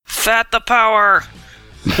Fat the power!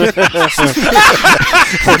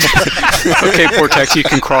 Okay, Vortex, you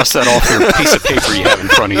can cross that off your piece of paper you have in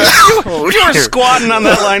front of you. You were squatting on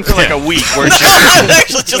that line for like a week, weren't you? I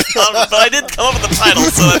actually just thought of it, but I didn't come up with the title,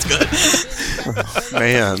 so that's good.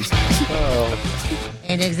 Man.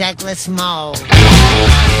 Ain't exactly small. 4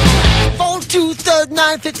 2 3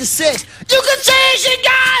 956. You can say she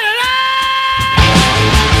got it all!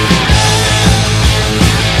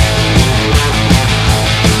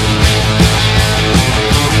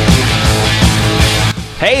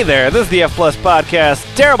 Hey there, this is the F Plus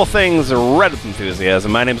Podcast, Terrible Things Read with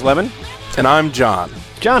Enthusiasm. My name's Lemon. And I'm John.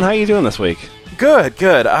 John, how are you doing this week? Good.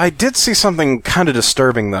 I did see something kind of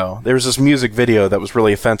disturbing, though. There was this music video that was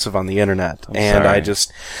really offensive on the internet.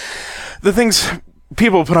 The things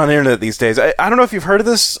people put on the internet these days, I don't know if you've heard of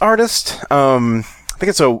this artist. I think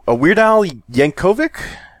it's a Weird Al Yankovic.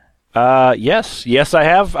 Yes, I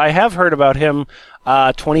have. I have heard about him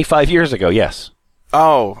 25 years ago, yes.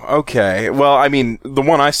 Oh, okay. Well, I mean, the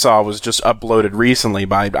one I saw was just uploaded recently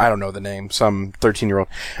by, I don't know the name, some 13-year-old.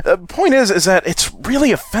 The point is that it's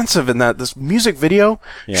really offensive in that this music video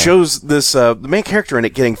shows this, the main character in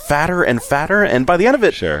it getting fatter and fatter, and by the end of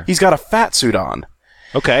it, he's got a fat suit on.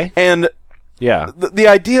 Okay. And the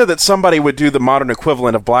idea that somebody would do the modern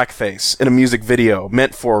equivalent of blackface in a music video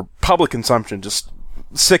meant for public consumption just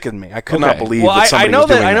sickened me. I could not believe that somebody was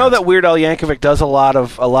doing that. I know that Weird Al Yankovic does a lot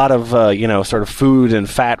of sort of food and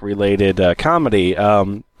fat related comedy.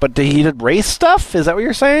 But he did race stuff? Is that what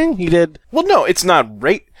you're saying? He did? Well, no, it's not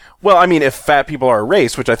race. Well, I mean, if fat people are a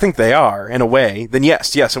race, which I think they are in a way, then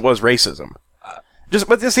yes, it was racism.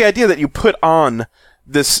 But just the idea that you put on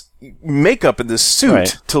this makeup and this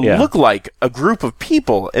suit to look like a group of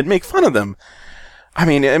people and make fun of them. I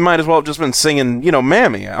mean, it might as well have just been singing,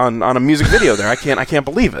 Mammy on a music video there. I can't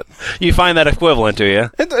believe it. You find that equivalent, do you?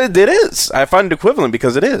 It is. I find it equivalent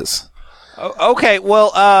because it is. Okay,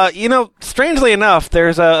 well, strangely enough,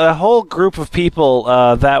 there's a whole group of people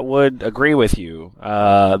that would agree with you.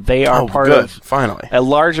 They are part of a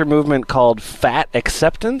larger movement called Fat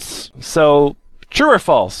Acceptance. So, true or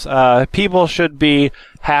false? People should be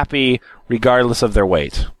happy regardless of their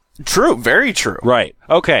weight. True, very true. Right.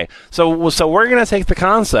 Okay. So we're going to take the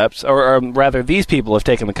concept, or rather these people have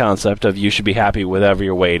taken the concept of you should be happy whatever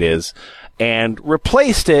your weight is, and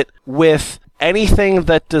replaced it with anything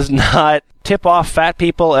that does not tip off fat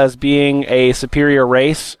people as being a superior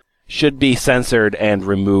race should be censored and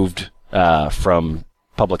removed from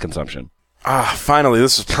public consumption. Finally,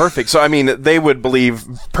 this is perfect. So, I mean, they would believe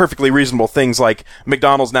perfectly reasonable things like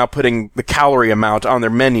McDonald's now putting the calorie amount on their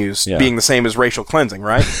menus being the same as racial cleansing,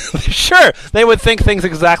 right? Sure. They would think things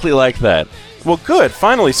exactly like that. Well, good.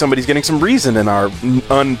 Finally, somebody's getting some reason in our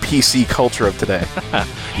un-PC culture of today.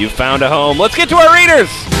 You found a home. Let's get to our readers!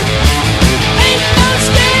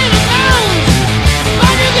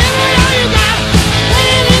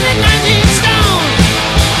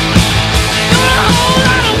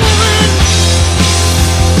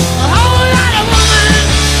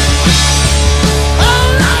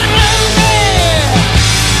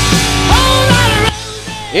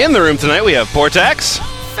 In the room tonight, we have Vortex.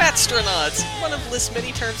 Fatstronauts, one of List's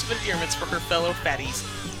many terms of endearments for her fellow fatties.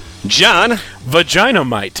 John.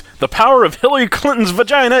 Vaginamite, the power of Hillary Clinton's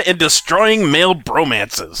vagina in destroying male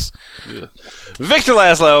bromances. Victor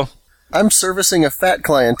Laszlo. I'm servicing a fat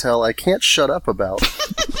clientele I can't shut up about.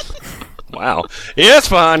 Wow. Yes,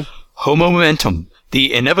 Vaughn. Homo momentum,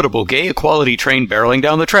 the inevitable gay equality train barreling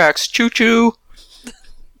down the tracks. Choo-choo.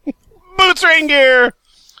 Boots rain gear.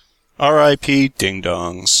 R.I.P.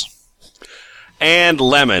 ding-dongs. And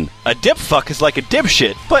Lemon. A dip fuck is like a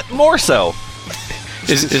dipshit, but more so.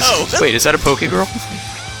 Wait, is that a Poke Girl?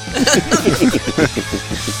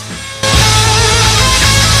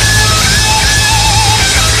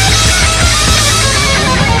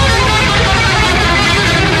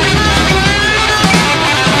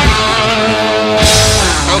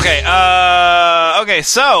 Okay,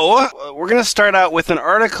 so we're going to start out with an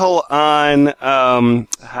article on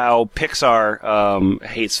how Pixar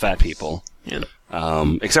hates fat people. Yeah.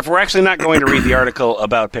 Except we're actually not going to read the article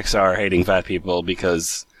about Pixar hating fat people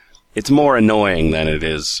because it's more annoying than it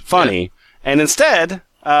is funny. Yeah. And instead,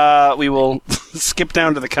 we will skip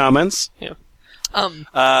down to the comments. Yeah.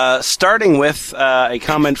 Starting with a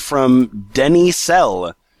comment from Denny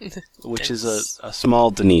Sell, which is a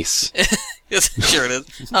small Denise. Yes, sure it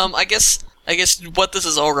is. I guess what this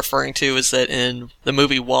is all referring to is that in the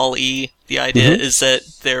movie Wall-E, the idea is that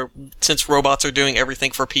since robots are doing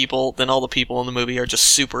everything for people, then all the people in the movie are just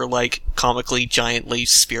super, comically, giantly,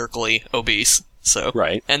 spherically obese. So,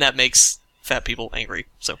 right. And that makes fat people angry.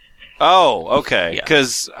 So. Oh, okay.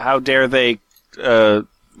 Because how dare they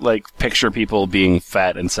picture people being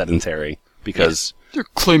fat and sedentary because They're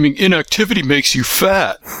claiming inactivity makes you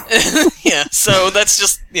fat. Yeah, so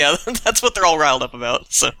that's what they're all riled up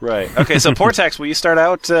about. So right. Okay, so Portax, will you start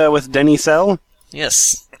out with Denny Cell?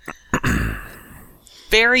 yes.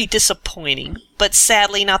 Very disappointing, but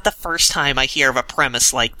sadly not the first time I hear of a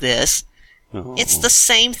premise like this. Oh. It's the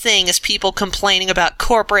same thing as people complaining about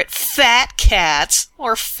corporate fat cats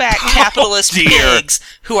or fat capitalist pigs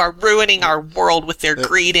who are ruining our world with their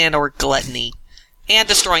greed and or gluttony and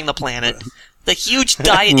destroying the planet. The huge diet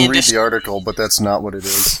I didn't read industry. the article, but that's not what it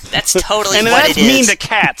is. That's totally And what that's it is. mean to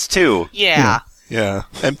cats, too. Yeah. Yeah,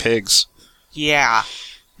 and pigs. Yeah.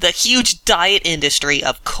 The huge diet industry,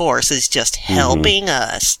 of course, is just helping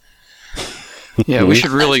us. Yeah, we should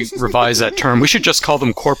really revise that term. We should just call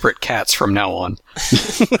them corporate cats from now on.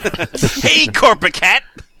 Hey, corporate cat!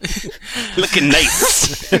 Looking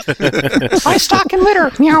nice. I stock and litter.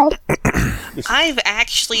 Meow. I've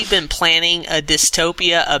actually been planning a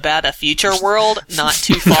dystopia about a future world not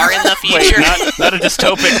too far in the future. Wait, not a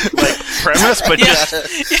dystopic premise, but just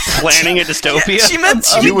planning a dystopia? She meant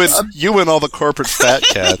You and all the corporate fat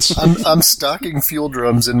cats. I'm stocking fuel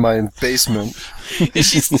drums in my basement.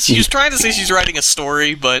 she was trying to say she's writing a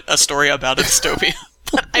story, but a story about a dystopia.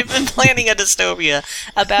 But I've been planning a dystopia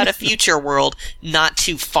about a future world not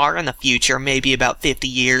too far in the future, maybe about 50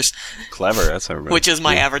 years. Clever, that's everybody. Which is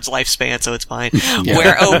my average lifespan, so it's fine.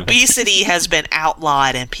 Where obesity has been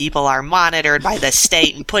outlawed and people are monitored by the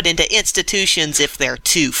state and put into institutions if they're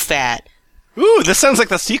too fat, Ooh, this sounds like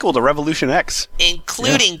the sequel to Revolution X.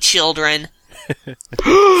 including children.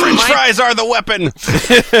 French fries are the weapon!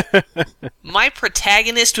 My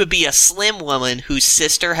protagonist would be a slim woman whose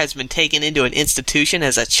sister has been taken into an institution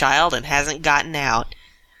as a child and hasn't gotten out.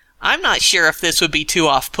 I'm not sure if this would be too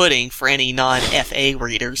off-putting for any non-FA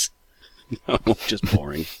readers. No, just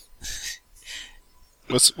boring.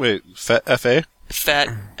 Wait, FA? Fat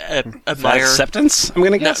Fat admire. acceptance, I'm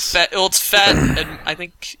gonna No, guess? it's fat. I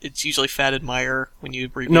think it's usually fat admire when you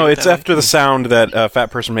abbreviate. No, it it's that after the sound that a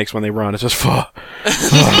fat person makes when they run. It's just way.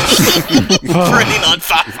 Running on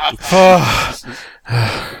fat.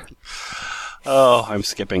 Oh, I'm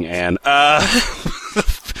skipping Anne.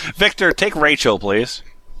 Victor, take Rachel, please.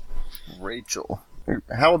 Rachel.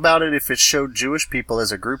 How about it if it showed Jewish people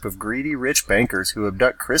as a group of greedy rich bankers who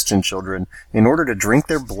abduct Christian children in order to drink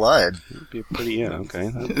their blood? Be pretty,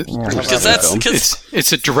 okay.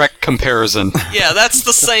 It's a direct comparison. Yeah, that's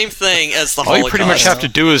the same thing as the All you Holocaust. pretty much have to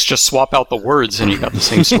do is just swap out the words and you got the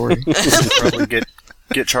same story. Probably get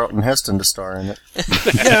Charlton Heston to star in it.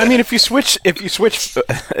 yeah. I mean, if you switch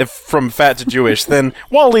from fat to Jewish, then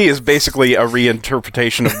Wall-E is basically a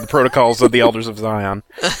reinterpretation of the Protocols of the Elders of Zion.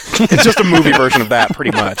 It's just a movie version of that,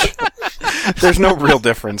 pretty much. There's no real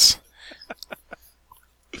difference.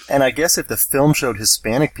 And I guess if the film showed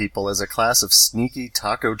Hispanic people as a class of sneaky,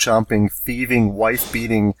 taco-chomping, thieving,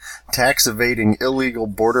 wife-beating, tax-evading, illegal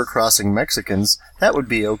border-crossing Mexicans, that would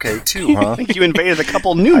be okay too, huh? I think you invaded a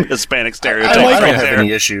couple new Hispanic stereotypes I don't right have there.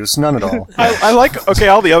 any issues, none at all. I like, okay,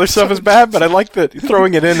 all the other stuff is bad, but I like that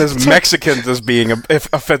throwing it in as Mexicans as being an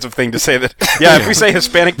offensive thing to say that, yeah, if we say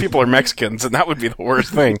Hispanic people are Mexicans, then that would be the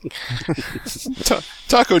worst thing.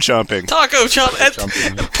 Taco chomping. Taco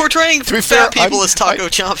chomp. Portraying be fat fair, people as taco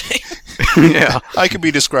chomping. Yeah. I could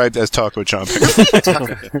be described as taco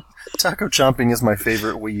chomping. Taco chomping is my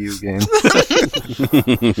favorite Wii U game.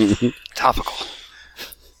 Topical.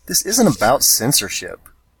 This isn't about censorship.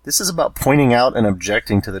 This is about pointing out and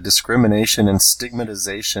objecting to the discrimination and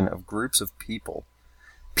stigmatization of groups of people.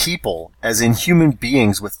 People, as in human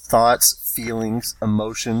beings with thoughts, feelings,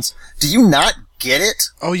 emotions. Do you not get it?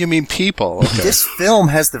 Oh, you mean people. Okay. This film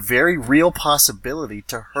has the very real possibility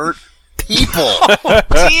to hurt people.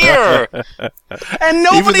 Dear! And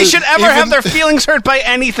nobody Even should ever have their feelings hurt by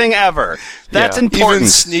anything ever. That's Yeah. important. Even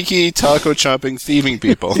sneaky taco chomping thieving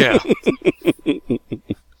people. Yeah.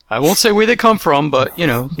 I won't say where they come from, but,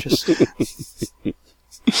 just...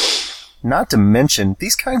 Not to mention,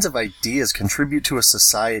 these kinds of ideas contribute to a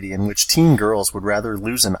society in which teen girls would rather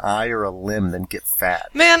lose an eye or a limb than get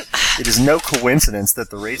fat. Man, It is no coincidence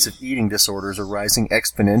that the rates of eating disorders are rising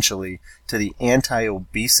exponentially to the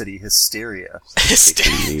anti-obesity hysteria.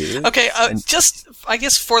 okay, just, I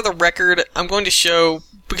guess for the record, I'm going to show,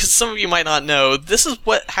 because some of you might not know, this is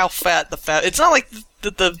how fat it's not like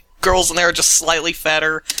the girls in there are just slightly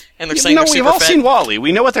fatter, and they're saying no, they're we've super all fat. seen Wall-E.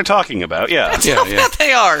 We know what they're talking about, yeah. That's how fat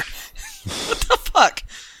they are. What the fuck?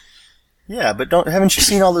 Yeah, but haven't you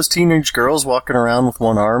seen all those teenage girls walking around with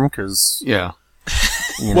one arm? Because Yeah.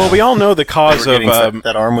 Well, we all know the cause of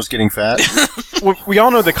that arm was getting fat. we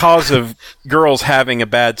all know the cause of girls having a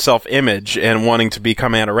bad self-image and wanting to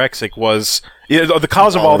become anorexic was The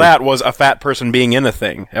cause of all that was a fat person being in a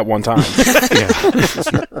thing at one time.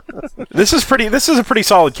 This is a pretty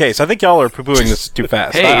solid case. I think y'all are poo-pooing this too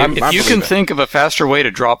fast. Hey, if you can think of a faster way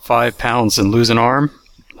to drop 5 pounds and lose an arm,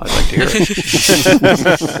 I'd like to hear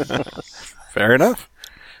it. Fair enough.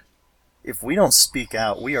 If we don't speak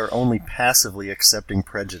out, we are only passively accepting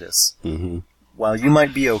prejudice. Mm-hmm. While you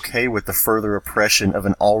might be okay with the further oppression of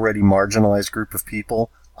an already marginalized group of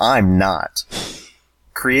people, I'm not.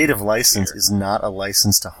 Creative license is not a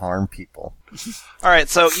license to harm people. All right,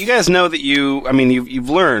 so you guys know that you've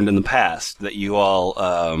learned in the past that you all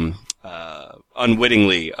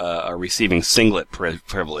unwittingly are receiving singlet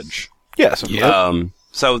privilege. Yes. Yep.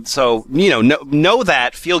 So know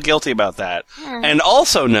that, feel guilty about that, and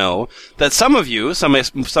also know that some of you, some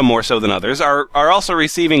more so than others, are also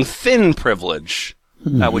receiving thin privilege,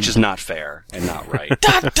 which is not fair and not right.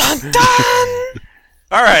 Dun dun dun!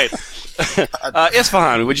 All right,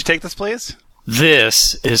 Isfahan, would you take this, please?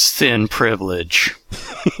 This is thin privilege.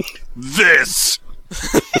 This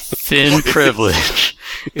Thin privilege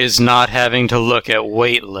is not having to look at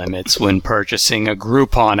weight limits when purchasing a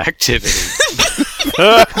Groupon activity.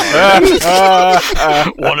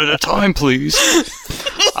 One at a time, please.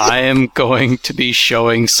 I am going to be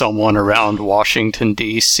showing someone around Washington,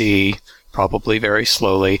 D.C., probably very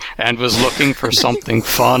slowly, and was looking for something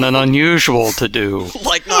fun and unusual to do.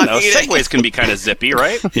 Like not eating. Segways can be kind of zippy,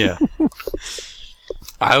 right? Yeah.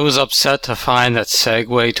 I was upset to find that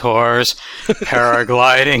Segway tours,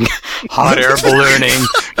 paragliding, hot air ballooning,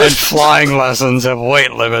 and flying lessons have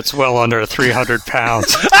weight limits well under 300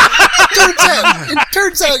 pounds. It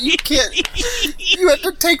turns out you can't. You have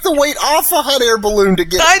to take the weight off a hot air balloon to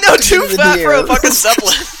get. I know, to too get it in fat the for air. a fucking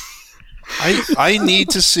Zeppelin. I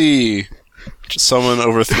need to see someone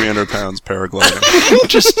over 300 pounds paragliding.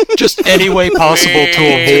 Just any way possible to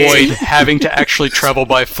avoid having to actually travel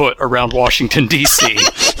by foot around Washington, D.C.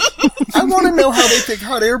 I want to know how they think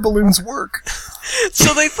hot air balloons work.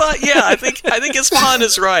 So they thought, I think Isfahan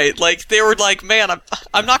is right. Like, they were like, man,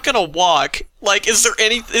 I'm not gonna walk. Like, is there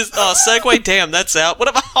any, Segway? Damn, that's out. What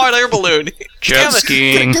about hot air balloon? Jet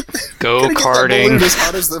skiing, Balloon go-karting. as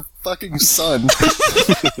hot as the fucking sun.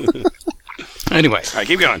 Anyway, All right,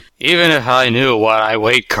 keep going. even if I knew what I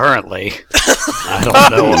weigh currently, I don't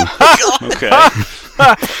know. Okay.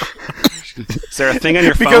 Is there a thing on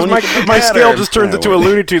your Because phone? my scale just turns into a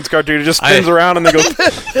Looney Tunes cartoon. It just spins around and then goes.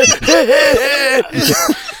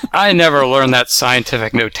 I never learned that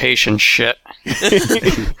scientific notation shit.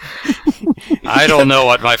 I don't know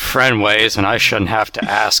what my friend weighs, and I shouldn't have to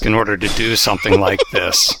ask in order to do something like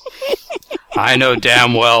this. I know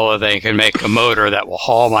damn well that they can make a motor that will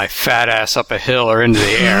haul my fat ass up a hill or into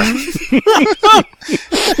the air.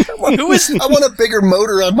 I want a bigger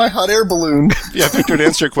motor on my hot air balloon. Yeah, Victor, to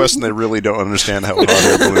answer your question, they really don't understand how a hot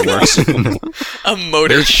air balloon works. A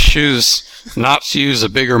motor. They choose not to use a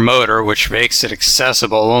bigger motor, which makes it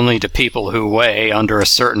accessible only to people who weigh under a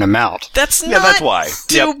certain amount. That's not that's why.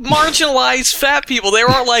 to marginalize fat people. They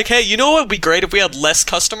were like, hey, you know what would be great if we had less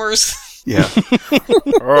customers? Yeah.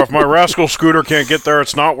 Oh, if my rascal scooter can't get there,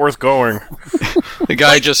 it's not worth going. The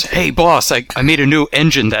guy hey boss, I made a new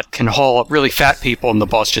engine that can haul up really fat people, and the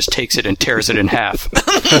boss just takes it and tears it in half.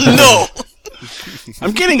 No!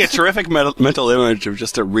 I'm getting a terrific mental image of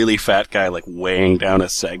just a really fat guy, like, weighing down a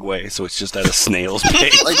Segway, so it's just at a snail's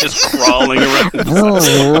pace, like, just crawling around.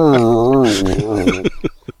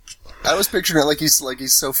 I was picturing it like he's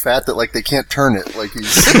so fat that like they can't turn it. Like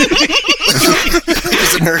he's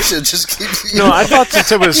his inertia just keeps. No, I thought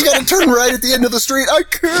since it was. You gotta turn right at the end of the street. I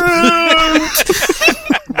can't.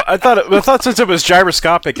 I thought since it was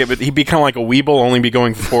gyroscopic, he'd be kind of like a Weeble, only be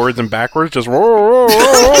going forwards and backwards, just whoa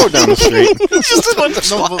down the street. Just a bunch of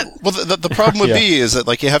Well, the problem would be is that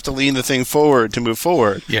like you have to lean the thing forward to move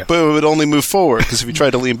forward. Yeah. But it would only move forward because if you tried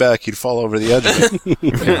to lean back, you'd fall over the edge of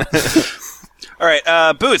it. All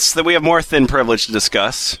right, Boots, that we have more thin privilege to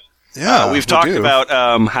discuss. Yeah, we've talked about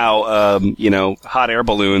how hot air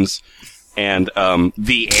balloons and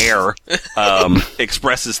the air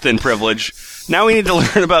expresses thin privilege. Now we need to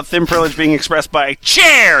learn about thin privilege being expressed by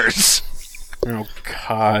chairs. Oh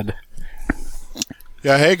God.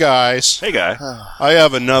 Yeah, hey guys. Hey, guy. I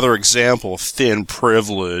have another example of thin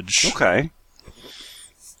privilege. Okay.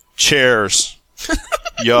 Chairs.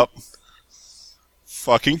 Yup.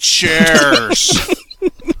 Fucking chairs.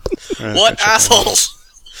 What assholes?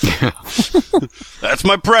 That's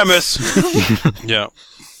my premise. Yeah.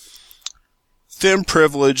 Thin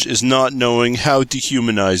privilege is not knowing how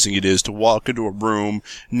dehumanizing it is to walk into a room,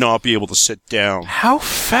 not be able to sit down. How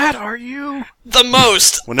fat are you? The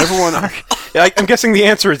most. When everyone... I'm guessing the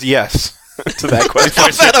answer is yes to that question. If I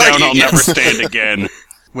sit fat are down, you? I'll never stand again.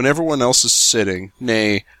 when everyone else is sitting,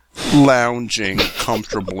 nay, lounging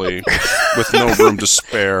comfortably, with no room to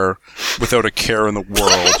spare, without a care in the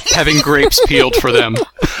world. Having grapes peeled for them.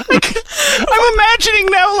 I'm imagining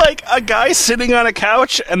now, like, a guy sitting on a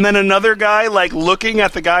couch, and then another guy, like, looking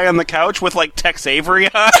at the guy on the couch with, like, Tex Avery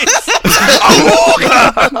eyes.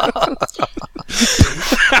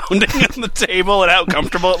 Pounding on the table and how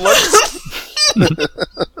comfortable it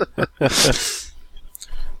looks.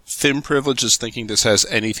 Thin privilege is thinking this has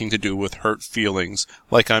anything to do with hurt feelings,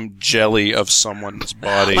 like I'm jelly of someone's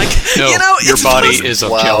body. Like, No, your it's body supposed- is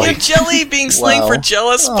of Wow. jelly. Jelly being slang for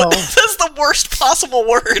jealous, but that's the worst possible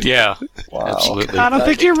word. Yeah, Wow. absolutely. I don't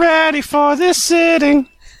think you're ready for this sitting.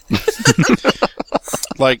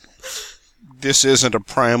 Like, this isn't a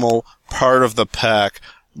primal part of the pack,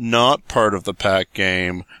 not part of the pack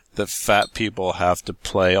game that fat people have to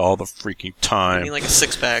play all the freaking I time. mean, like a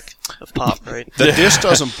 6-pack of pop, right? That this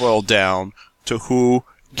doesn't boil down to who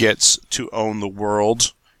gets to own the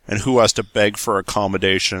world and who has to beg for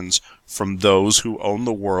accommodations from those who own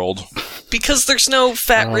the world. Because there's no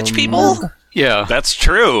fat rich people. Yeah. That's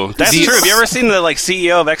true. That's true. Have you ever seen the, like,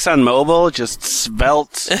 CEO of ExxonMobil? Just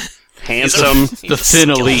svelte, handsome. The thin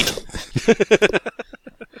elite.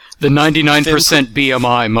 The 99%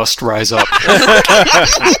 BMI must rise up.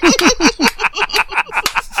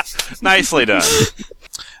 Nicely done.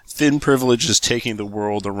 Thin privilege is taking the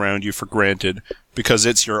world around you for granted because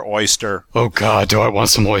it's your oyster. Oh god, do I want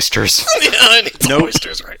some oysters? Yeah, I need some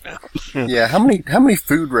oysters right now. Yeah, how many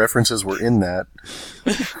food references were in that?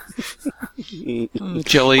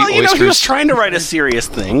 Jelly, Well, you know, oysters. he was trying to write a serious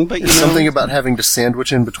thing, but, you know. Something about having to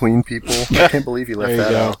sandwich in between people. I can't believe he left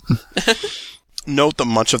that out. Note that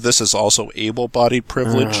much of this is also able-bodied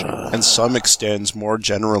privilege, and some extends more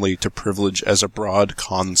generally to privilege as a broad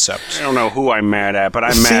concept. I don't know who I'm mad at, but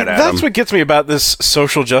I'm See, mad at that's him. what gets me about this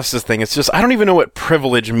social justice thing. It's just I don't even know what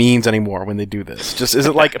privilege means anymore when they do this. Just is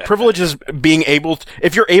it like privilege is being able to,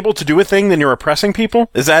 if you're able to do a thing, then you're oppressing people?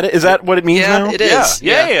 Is that it? Is that what it means Yeah, now? it is.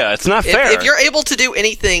 Yeah, it's not fair. If you're able to do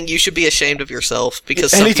anything, you should be ashamed of yourself because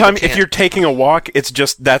some Anytime people if can't. you're taking a walk, it's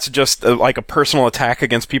just like a personal attack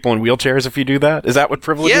against people in wheelchairs if you do that. Is that what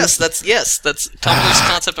privilege is? That's Tumblr's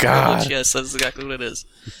concept of God. privilege. Yes, that's exactly what it is.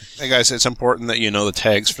 Hey guys, it's important that you know the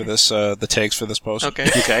tags for this. The tags for this post. Okay.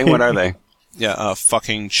 Okay, what are they? Yeah,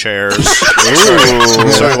 fucking chairs.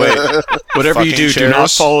 Sorry, wait. Whatever you fucking do, do not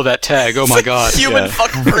chairs. follow that tag. Oh my god. Human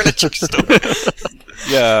fuck furniture store.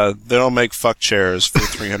 Yeah, they don't make fuck chairs for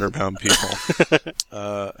 300-pound people.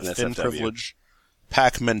 That's Thin FW. privilege,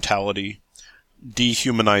 pack mentality,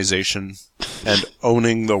 dehumanization, and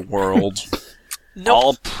owning the world.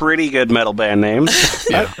 All pretty good metal band names.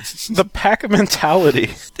 The pack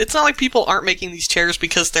mentality. It's not like people aren't making these chairs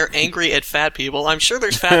because they're angry at fat people. I'm sure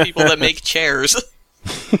there's fat people that make chairs.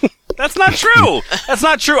 That's not true. That's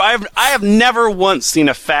not true. I have never once seen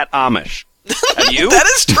a fat Amish. Have you? That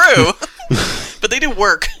is true. But they do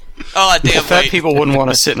work. Oh, damn, Fat wait. people wouldn't want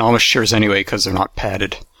to sit in Amish chairs anyway because they're not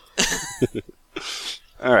padded.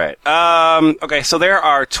 All right. Okay, so there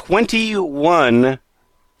are 21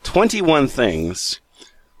 things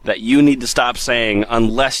that you need to stop saying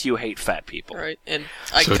unless you hate fat people. All right, and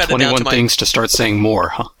I So cut it down 21 to my... things to start saying more,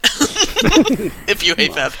 huh? If you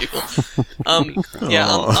hate fat people. Yeah,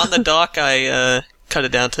 on the doc, I cut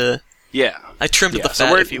it down to... Yeah. I trimmed the so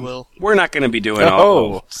fat, we're- if you will. We're not going to be doing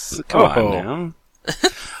all... Come on now.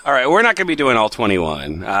 All right, we're not going to be doing all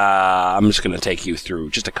 21. I'm just going to take you through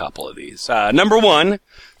just a couple of these. Number 1,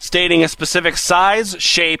 stating a specific size,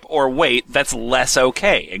 shape, or weight that's less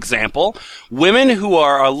okay. Example, women who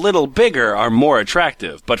are a little bigger are more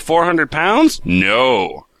attractive, but 400 pounds?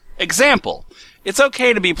 No. Example, it's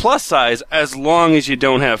okay to be plus size as long as you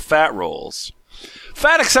don't have fat rolls.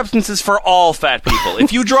 Fat acceptance is for all fat people.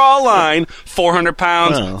 If you draw a line, 400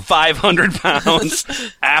 pounds, 500 pounds,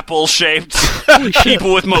 apple-shaped,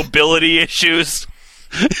 people with mobility issues.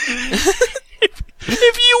 If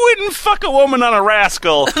you wouldn't fuck a woman on a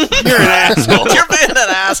rascal, you're an asshole. You're being an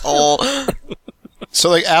asshole. So,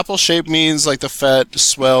 like, apple shape means, like, the fat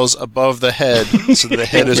swells above the head, so the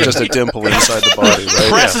head is just a dimple inside the body, right?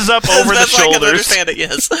 Presses up over the That's how I can shoulders, understand it,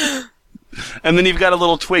 yes. and then you've got a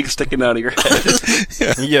little twig sticking out of your head.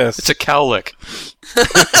 Yes. It's a cowlick.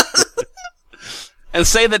 And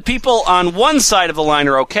say that people on one side of the line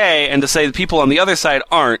are okay, and to say that people on the other side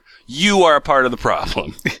aren't, you are a part of the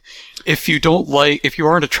problem. If you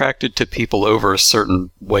aren't attracted to people over a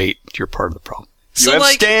certain weight, you're part of the problem. You So, have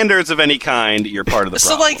like, standards of any kind, you're part of the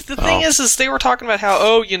so, problem. like, the thing is they were talking about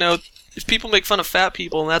how, if people make fun of fat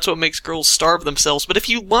people, and that's what makes girls starve themselves, but if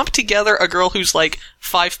you lump together a girl who's, like,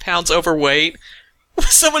 5 pounds overweight with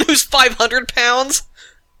someone who's 500 pounds,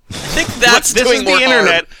 I think that's This doing is more the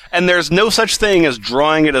internet, and there's no such thing as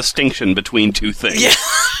drawing a distinction between two things. Yeah.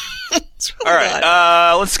 All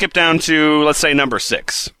right, let's skip down to, let's say, number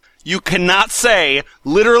 6. You cannot say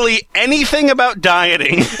literally anything about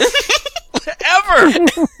dieting. Ever.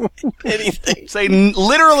 Anything. Say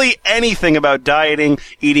literally anything about dieting,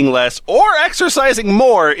 eating less, or exercising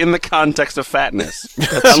more in the context of fatness.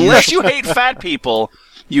 Unless you hate fat people,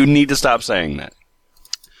 you need to stop saying that.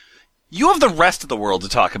 You have the rest of the world to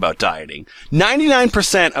talk about dieting.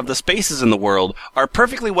 99% of the spaces in the world are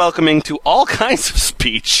perfectly welcoming to all kinds of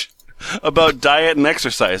speech about diet and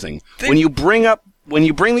exercising. When you bring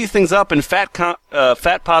these things up in fat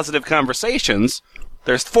positive conversations,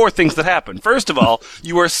 there's 4 things that happen. First of all,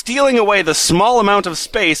 you are stealing away the small amount of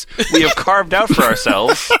space we have carved out for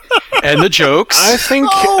ourselves. And the jokes. I think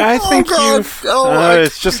you've.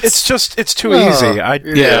 It's too easy.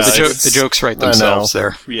 The jokes write themselves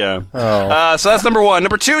there. Yeah. So that's number 1.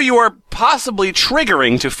 Number 2, you are possibly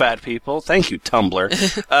triggering to fat people. Thank you,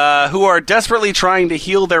 Tumblr. Who are desperately trying to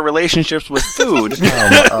heal their relationships with food.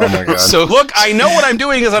 Oh my god. So look, I know what I'm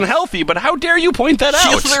doing is unhealthy, but how dare you point that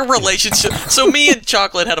Heal out? their relationship. So me and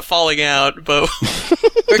Chocolate had a falling out, but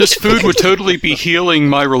This food would totally be healing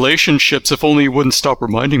my relationships if only you wouldn't stop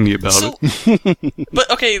reminding me about it. But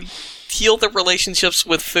okay, heal the relationships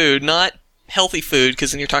with food, not healthy food,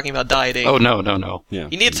 because then you're talking about dieting. Oh, no. Yeah.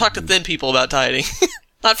 You need to talk to thin people about dieting,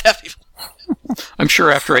 not fat people. I'm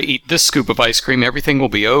sure after I eat this scoop of ice cream, everything will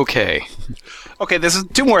be okay. Okay, this is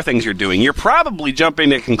 2 more things you're doing. You're probably jumping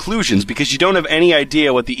to conclusions because you don't have any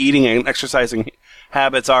idea what the eating and exercising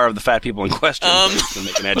habits are of the fat people in question. So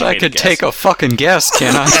make an But I educated could guess. take a fucking guess,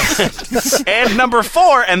 can't I? And number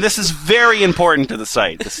 4, and this is very important to the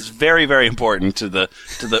site. This is very, very important to the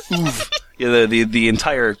the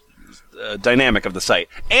entire dynamic of the site.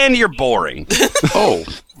 And you're boring. Oh,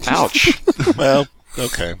 ouch. Well,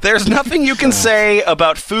 okay. There's nothing you can say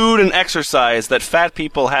about food and exercise that fat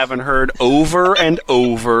people haven't heard over and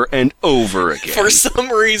over and over again. For some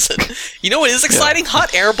reason. You know what is exciting?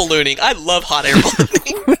 Hot air ballooning. I love hot air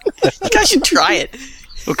ballooning. You guys should try it.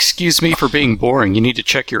 Oh, excuse me for being boring. You need to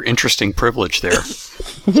check your interesting privilege there.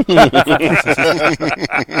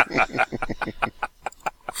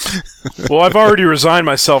 Well, I've already resigned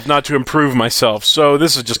myself not to improve myself, so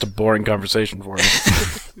this is just a boring conversation for me.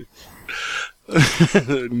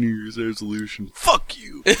 New Year's resolution. Fuck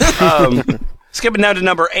you. Skipping down to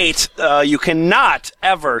number 8, you cannot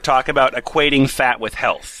ever talk about equating fat with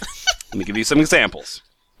health. Let me give you some examples.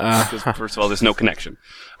 'Cause first of all, there's no connection.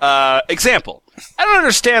 Example. I don't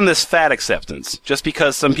understand this fat acceptance. Just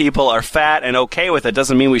because some people are fat and okay with it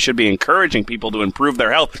doesn't mean we should be encouraging people to improve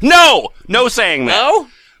their health. No! No saying that. No?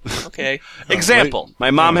 Okay. Example. My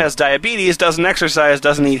mom has diabetes, doesn't exercise,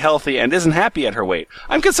 doesn't eat healthy, and isn't happy at her weight.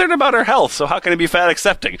 I'm concerned about her health, so how can it be fat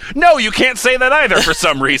accepting? No, you can't say that either for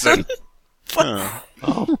some reason. My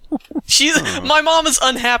mom is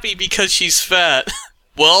unhappy because she's fat.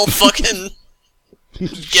 Well, fucking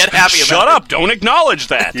get happy about Shut it. up! Don't acknowledge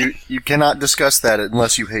that! You cannot discuss that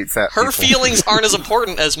unless you hate fat people. Her feelings aren't as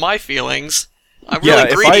important as my feelings. I'm Yeah, really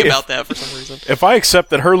if greedy I- about that for some reason. If I accept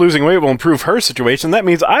that her losing weight will improve her situation, that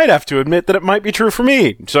means I'd have to admit that it might be true for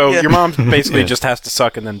me. So your mom basically just has to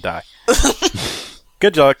suck and then die.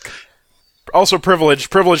 Good luck. Also privilege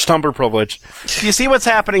Tumblr privilege. You see what's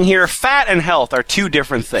happening here? Fat and health are 2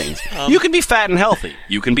 different things. You can be fat and healthy.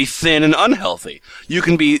 You can be thin and unhealthy. You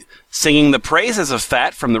can be singing the praises of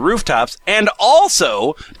fat from the rooftops and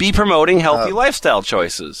also be promoting healthy lifestyle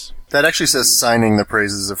choices. That actually says signing the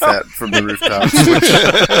praises of fat from the rooftops.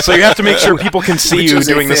 Which, So you have to make sure people can see Which you is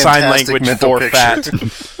a doing the sign fantastic language mental for picture. fat.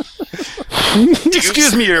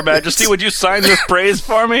 Excuse me, Your Majesty, would you sign this praise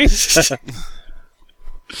for me?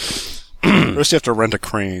 First, you have to rent a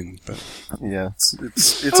crane. But yeah, it's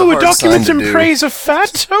a Oh, a hard document sign in to do. praise of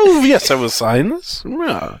fat? Oh, yes, I will sign this.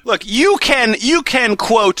 Yeah. Look, you can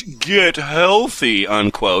quote get healthy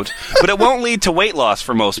unquote, but it won't lead to weight loss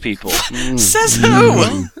for most people. Says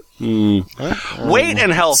who? Weight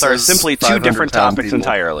and health are Says simply 2 different 500-pound topics people.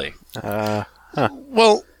 entirely.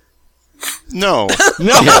 well, no.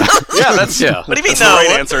 No, yeah, that's Yeah. What do you mean the no?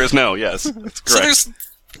 right answer is no. Yes, that's So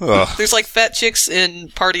correct. there's like fat chicks in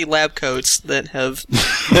party lab coats that have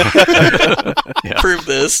proved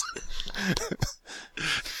this.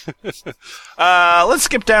 Let's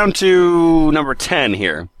skip down to number 10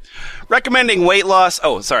 here. Recommending weight loss.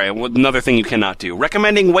 Oh, sorry. Another thing you cannot do.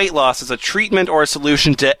 Recommending weight loss as a treatment or a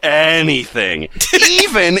solution to anything,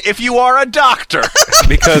 even if you are a doctor.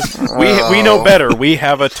 Because we know better. We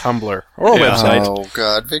have a Tumblr or a website. Oh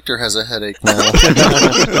god, Victor has a headache now.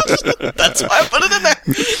 That's why I put it in there.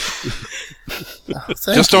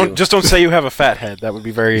 Just don't say you have a fat head. That would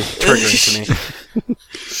be very triggering to me.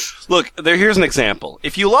 Look, here's an example.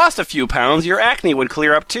 If you lost a few pounds, your acne would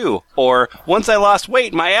clear up too. Or, once I lost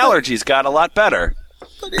weight, my allergies got a lot better.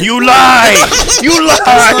 You lie! You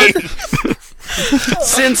lie!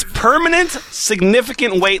 Since permanent,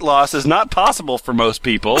 significant weight loss is not possible for most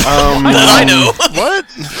people. I know. What?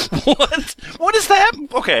 What is that?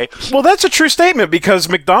 Okay. Well, that's a true statement because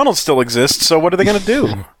McDonald's still exists, so what are they going to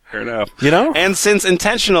do? Fair enough. You know? And since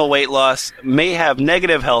intentional weight loss may have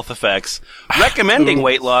negative health effects, recommending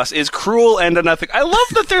weight loss is cruel and unethical. I love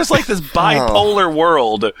that there's like this bipolar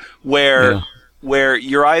world where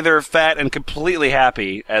you're either fat and completely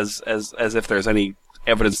happy as if there's any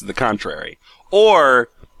evidence to the contrary, or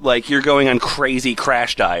like you're going on crazy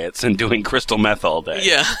crash diets and doing crystal meth all day.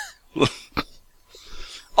 Yeah.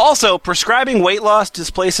 Also, prescribing weight loss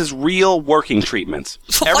displaces real working treatments.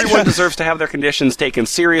 Everyone deserves to have their conditions taken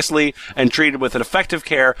seriously and treated with an effective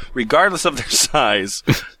care, regardless of their size.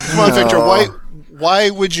 Come on, Victor. Why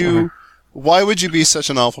would you be such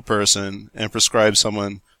an awful person and prescribe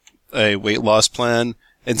someone a weight loss plan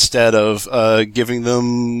instead of giving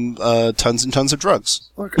them tons and tons of drugs?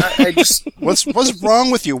 Look, I just... What's wrong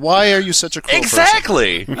with you? Why are you such a cruel person?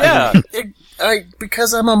 Exactly. Yeah.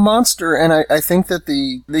 Because I'm a monster, and I think that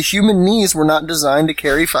the human knees were not designed to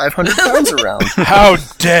carry 500 pounds around. How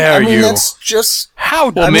dare you? That's just...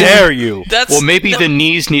 How dare you? Maybe the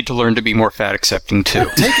knees need to learn to be more fat accepting too.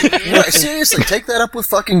 Seriously, take that up with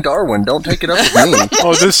fucking Darwin. Don't take it up with me.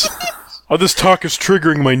 This talk is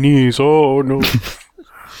triggering my knees. Oh, no.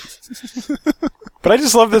 But I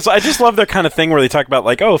just love this. I just love that kind of thing where they talk about,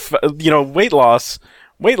 like, weight loss.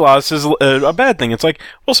 Weight loss is a bad thing. It's like,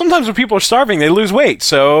 well, sometimes when people are starving, they lose weight.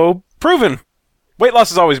 So, proven. Weight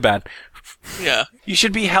loss is always bad. Yeah. You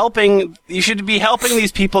should be helping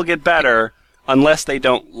these people get better unless they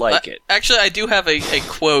don't like it. Actually, I do have a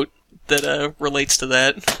quote that relates to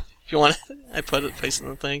that. If you want, I put it facing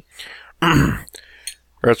the thing.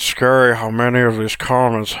 It's scary how many of these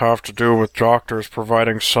comments have to do with doctors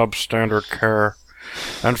providing substandard care.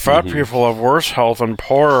 And fat people have worse health and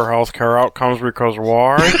poorer health care outcomes because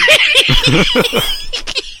why?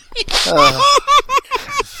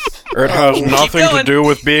 It has nothing to do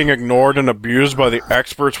with being ignored and abused by the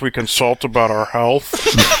experts we consult about our health.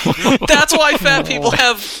 That's why fat people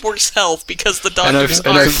have worse health, because the doctors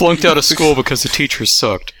and I flunked out of school because the teachers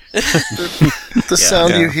sucked. The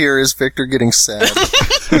sound you hear is Victor getting sad.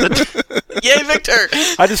 Yay, Victor!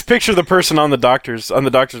 I just picture the person on the doctor's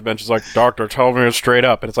bench is like, "Doctor, tell me it straight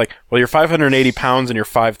up." And it's like, "Well, you're 580 pounds and you're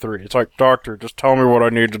 5'3". It's like, "Doctor, just tell me what I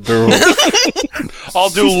need to do." I'll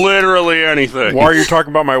do literally anything. Why are you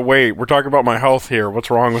talking about my weight? We're talking about my health here. What's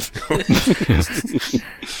wrong with you?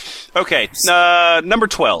 Okay, number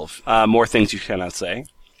 12. More things you cannot say.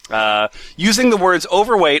 Using the words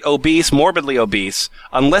overweight, obese, morbidly obese,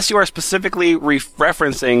 unless you are specifically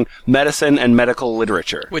referencing medicine and medical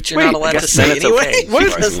literature. Which you're not allowed to say anyway.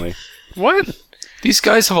 Okay, What? These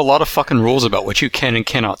guys have a lot of fucking rules about what you can and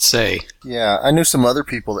cannot say. Yeah, I knew some other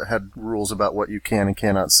people that had rules about what you can and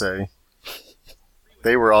cannot say.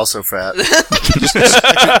 They were also fat.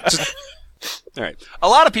 All right. A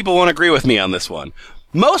lot of people won't agree with me on this one.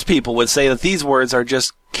 Most people would say that these words are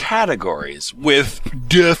just categories with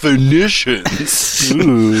definitions.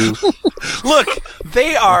 Look,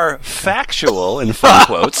 they are factual, in front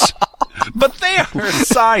quotes, but they are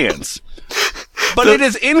science. But it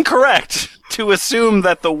is incorrect to assume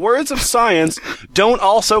that the words of science don't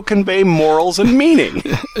also convey morals and meaning.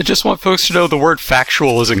 I just want folks to know the word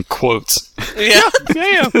factual is in quotes. Yeah.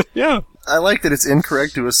 I like that it's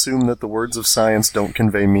incorrect to assume that the words of science don't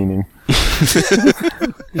convey meaning.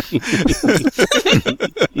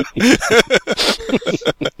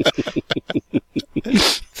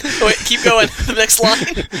 Wait, keep going. The next line.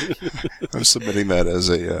 I'm submitting that as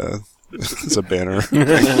a banner.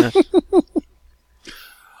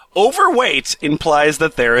 Overweight implies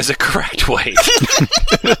that there is a correct weight.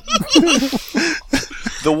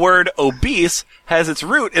 The word obese has its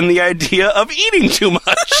root in the idea of eating too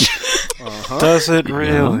much. Does it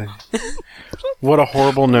really? What a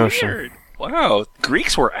horrible notion. Weird. Wow,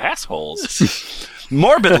 Greeks were assholes.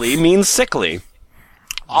 Morbidly means sickly.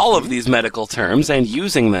 All of these medical terms and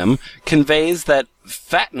using them conveys that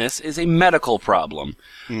fatness is a medical problem.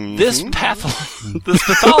 This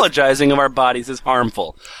pathologizing of our bodies is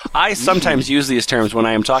harmful. I sometimes use these terms when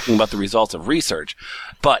I am talking about the results of research,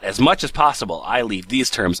 but as much as possible, I leave these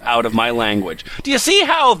terms out of my language. Do you see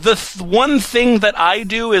how the one thing that I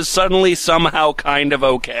do is suddenly somehow kind of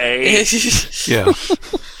okay? Yeah.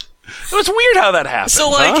 It was weird how that happened. So,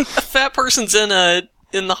 like, a fat person's in the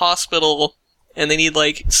hospital and they need,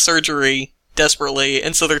 like, surgery desperately,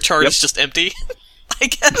 and so their chart is just empty, I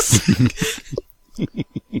guess.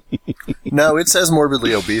 No, it says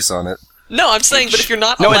morbidly obese on it. No, I'm saying, but if you're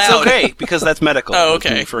not No, allowed... it's okay, because that's medical. Oh,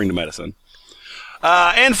 okay. I'm referring to medicine.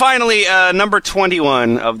 And finally, number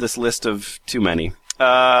 21 of this list of too many.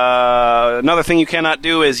 Another thing you cannot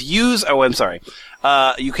do is use... Oh, I'm sorry.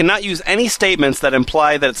 You cannot use any statements that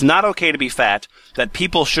imply that it's not okay to be fat, that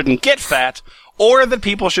people shouldn't get fat, or that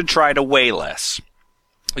people should try to weigh less.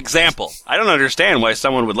 Example. I don't understand why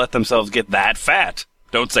someone would let themselves get that fat.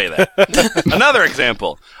 Don't say that. Another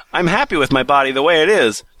example. I'm happy with my body the way it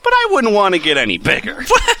is, but I wouldn't want to get any bigger.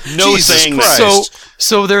 No Jesus saying Christ. that.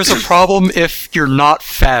 So there's a problem if you're not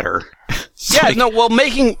fatter. Yeah, no, well,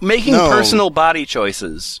 making No. personal body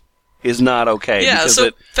choices is not okay. Yeah, because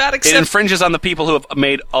so fat it infringes on the people who have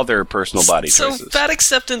made other personal body So choices. fat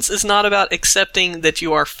acceptance is not about accepting that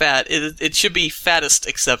you are fat. It should be fattest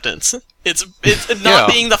acceptance. It's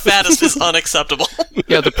not being the fattest is unacceptable.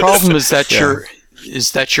 Yeah, the problem is that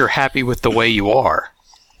you're happy with the way you are,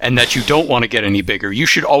 and that you don't want to get any bigger. You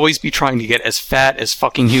should always be trying to get as fat as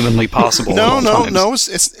fucking humanly possible. No, at all no, times.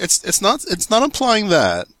 no. It's not implying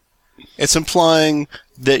that. It's implying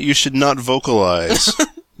that you should not vocalize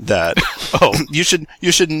that. You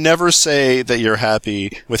should never say that you're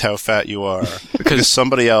happy with how fat you are, because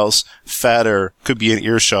somebody else fatter could be in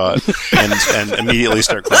earshot and immediately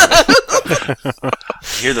start clapping. I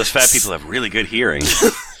hear those fat people have really good hearing.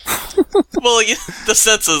 Well, the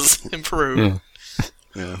senses improve.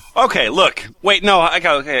 Yeah. Okay, look. Wait, no.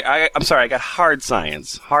 I'm sorry. I got hard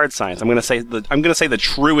science. Hard science. I'm gonna say the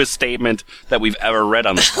truest statement that we've ever read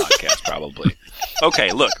on this podcast, probably.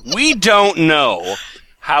 Okay, look. We don't know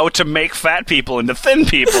how to make fat people into thin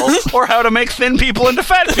people, or how to make thin people into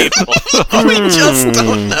fat people. We just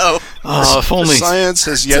don't know. If only. Science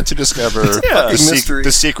has yet to discover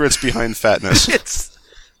the secrets behind fatness.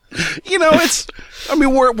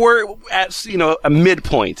 We're at, a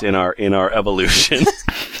midpoint in our evolution.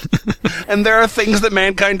 And there are things that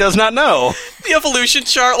mankind does not know. The evolution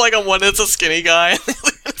chart, like on one, it's a skinny guy.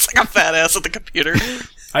 It's like a fat ass at the computer.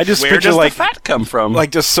 I just Where picture does like the fat come from?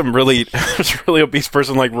 like just some really obese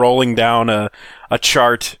person like rolling down a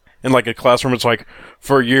chart in like a classroom. It's like,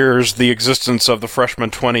 for years the existence of the freshman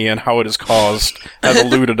 20 and how it is caused has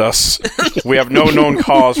eluded us. We have no known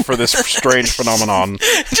cause for this strange phenomenon.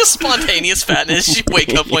 Just spontaneous fatness. You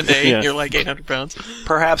wake up one day and you're like 800 pounds.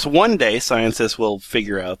 Perhaps one day scientists will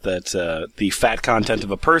figure out that the fat content of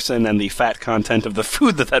a person and the fat content of the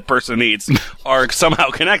food that person eats are somehow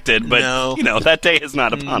connected, but that day is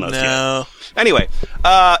not upon us yet. Anyway,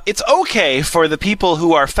 it's okay for the people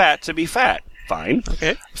who are fat to be fat. Fine.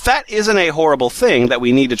 Okay. Fat isn't a horrible thing that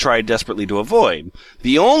we need to try desperately to avoid.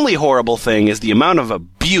 The only horrible thing is the amount of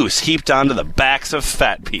abuse heaped onto the backs of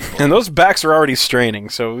fat people. And those backs are already straining,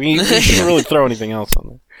 so we shouldn't really throw anything else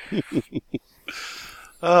on them.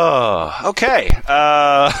 Oh, okay.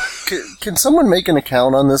 Can someone make an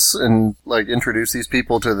account on this and like introduce these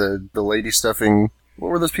people to the lady stuffing? What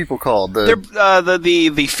were those people called? They're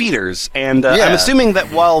the feeders, and I'm assuming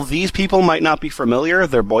that while these people might not be familiar,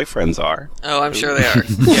 their boyfriends are. Oh, I'm sure they are.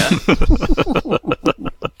 Yeah.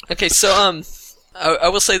 Okay, so I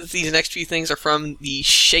will say that these next few things are from the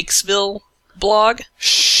Shakesville blog.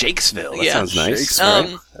 Shakesville. That Yeah. sounds nice.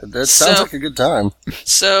 That sounds like a good time.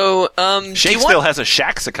 So, Shakesville has a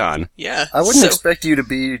Shaxicon. Yeah. I wouldn't expect you to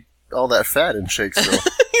be all that fat in Shakesville.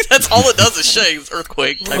 That's all it does is shakes,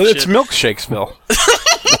 earthquake type Well, it's shit. Milkshakesville.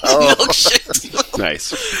 Milkshakes.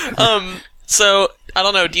 Nice. So, I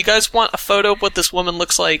don't know, do you guys want a photo of what this woman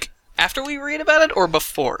looks like after we read about it, or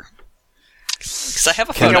before? Because I have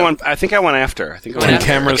a photo. I think I went after. Can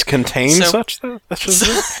cameras contain So- such? That's just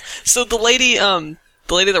it? So the lady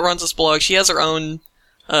that runs this blog, she has her own,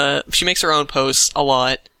 she makes her own posts a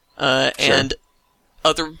lot, and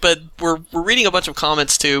but we're reading a bunch of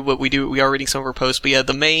comments too. What we are reading some of her posts. But yeah,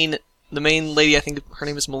 the main lady, I think her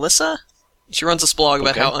name is Melissa. She runs this blog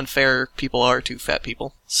about how unfair people are to fat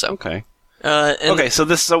people. So Okay. and So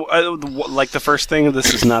this like the first thing.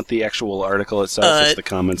 This is not the actual article itself. It's the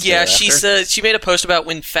comments. Yeah, thereafter. she said she made a post about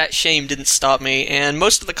when fat shame didn't stop me, and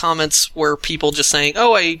most of the comments were people just saying,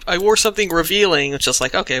 "Oh, I wore something revealing." It's just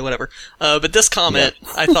like, okay, whatever. But this comment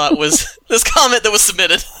I thought was this comment that was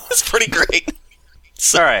submitted is pretty great.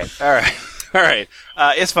 So, All right.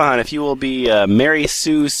 Isfahan, if you will be Mary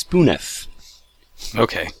Sue Spooneth.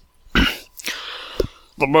 Okay.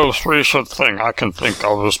 The most recent thing I can think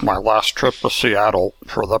of is my last trip to Seattle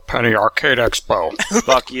for the Penny Arcade Expo.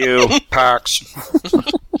 Fuck you. PAX.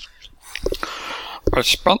 I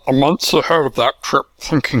spent the months ahead of that trip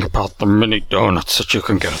thinking about the mini donuts that you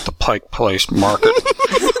can get at the Pike Place Market,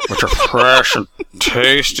 which are fresh and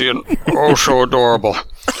tasty and oh so adorable.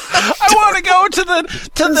 I want to go to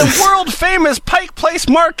the world famous Pike Place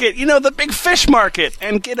Market, the big fish market,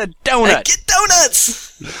 and get a donut. And get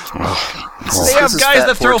donuts! They have guys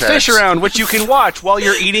that throw fish around, which you can watch while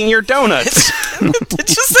you're eating your donuts. Did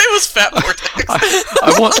you say it was Fat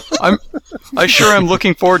Vortex? I'm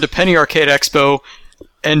looking forward to Penny Arcade Expo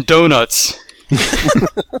and donuts.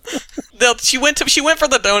 No, she went for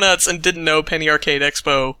the donuts and didn't know Penny Arcade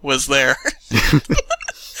Expo was there.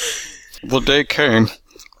 The day came,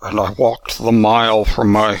 and I walked the mile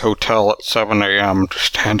from my hotel at 7 a.m. to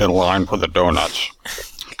stand in line for the donuts.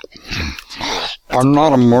 I'm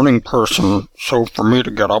not a morning person, so for me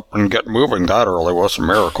to get up and get moving that early was a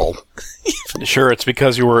miracle. Sure, it's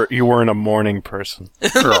because you weren't a morning person.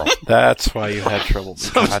 Yeah. That's why you had trouble.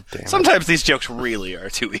 God damn it. Sometimes these jokes really are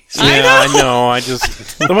too easy. Yeah, I know.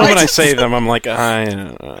 The moment I say them, I'm like, No,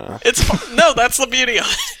 that's the beauty of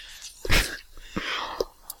it.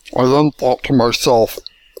 I then thought to myself,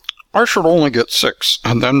 I should only get 6,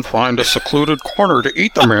 and then find a secluded corner to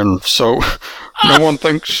eat them in, so no one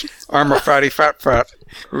thinks I'm a fatty fat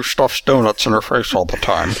who stuffs donuts in her face all the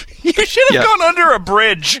time. You should have gone under a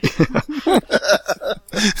bridge.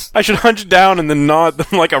 I should hunch down and then nod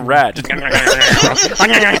them like a rat.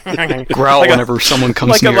 Growl whenever someone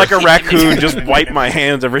comes near. Like a raccoon, just wipe my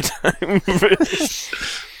hands every time.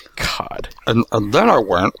 God. And then I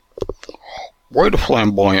went, wait a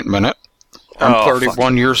flamboyant minute. I'm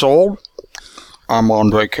 31 years old. I'm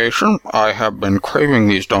on vacation. I have been craving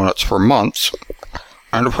these donuts for months.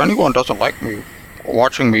 And if anyone doesn't like me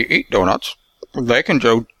watching me eat donuts, they can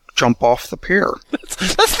jump off the pier. That's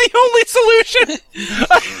the only solution.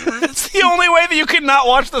 That's the only way that you can not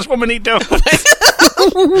watch this woman eat donuts. Wait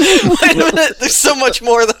a minute. There's so much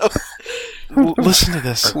more, though. Listen to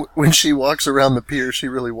this. When she walks around the pier, she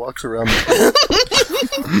really walks around the pier.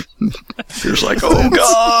 She's like, oh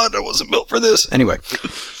God, I wasn't built for this. Anyway,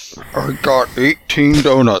 I got 18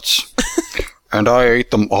 donuts, and I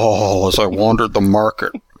ate them all as I wandered the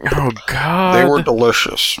market. Oh God. They were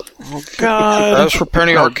delicious. Oh God. As for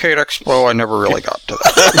Penny Arcade Expo, I never really got to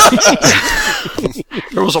that.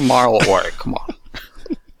 It was a mile away. Come on.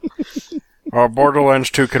 Borderlands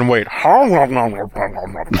 2 can wait.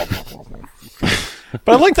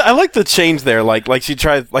 But I like the change there. Like she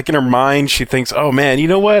tried, like in her mind, she thinks, oh man, you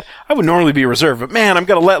know what? I would normally be reserved, but man, I'm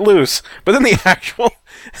gonna let loose. But then the actual,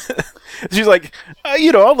 she's like,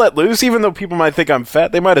 I'll let loose, even though people might think I'm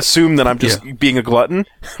fat. They might assume that I'm just being a glutton.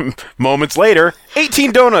 Moments later,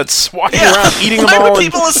 18 donuts, walking around, eating them all,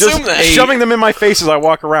 and just shoving them in my face as I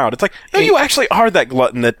walk around. It's like, no, you actually are that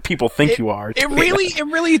glutton that people think you are. It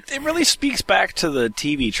really speaks back to the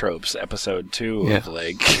TV tropes episode 2 of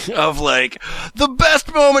the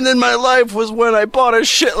best moment in my life was when I bought a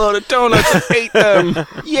shitload of donuts and ate them.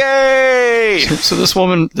 Yay! So this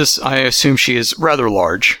woman, I assume she is rather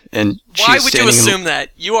large, and why would you assume that?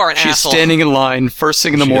 You are an asshole. She's standing in line first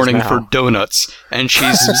thing in the morning for donuts, and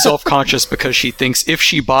she's self-conscious because she thinks if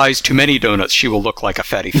she buys too many donuts, she will look like a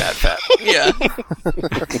fatty fat. Yeah.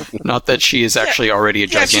 Not that she is actually already a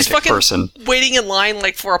gigantic she's fucking person. Waiting in line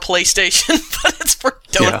for a PlayStation, but it's for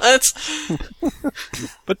donuts. Yeah.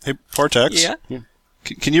 But hey, Vortex. Yeah.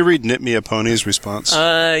 Can you read Knit Me a Pony's response?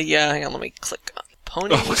 Yeah. Hang on. Let me click on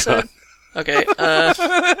Pony. You said. Okay. Okay,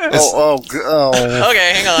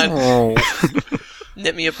 hang on. Oh.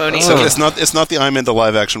 Knit Me a Pony. So it's not the I'm into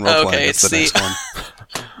live action role playing. Okay, it's the next one.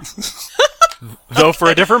 Though for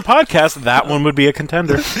a different podcast, that one would be a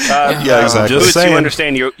contender. Yeah, exactly. Just You saying.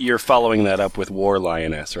 understand you're following that up with War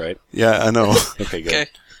Lioness, right? Yeah, I know. Okay, good. Okay.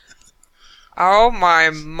 Oh my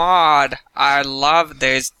mod! I love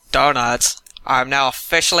these donuts. I'm now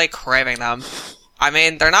officially craving them. I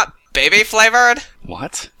mean, they're not baby flavored,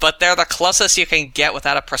 What? but they're the closest you can get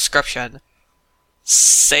without a prescription.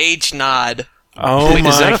 Sage nod. Oh Wait, my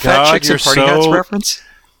is that a Fat God, Chicks you're and Party Hats reference?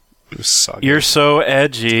 It was soggy. You're so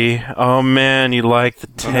edgy. Oh man, you like the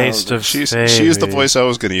taste of She's baby. the voice I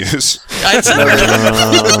was going to use.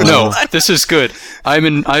 No, this is good.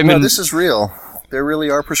 No, this is real. There really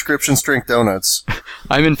are prescription strength donuts.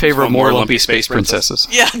 I'm in favor of more lumpy space princesses.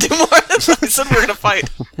 Yeah, do more. I said we were gonna fight.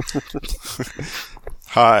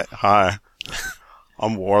 Hi.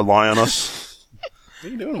 I'm War Lioness. What are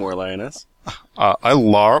you doing, War Lioness? I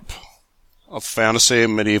LARP, a fantasy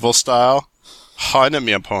medieval style. Hi, Knit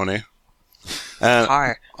Me a Pony. And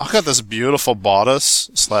Hi. I got this beautiful bodice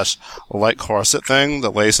 / light corset thing that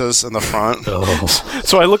laces in the front.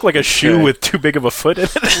 So I look like a shoe with too big of a foot in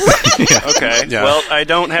it. Okay. Yeah. Well, I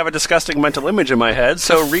don't have a disgusting mental image in my head,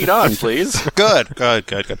 so read on, please. Good.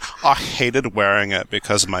 I hated wearing it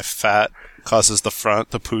because my fat causes the front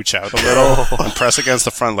to pooch out a little and press against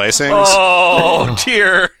the front lacings. Oh,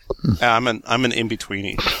 dear. Yeah, I'm an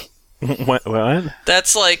in-betweenie. What?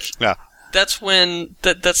 That's like Yeah. that's when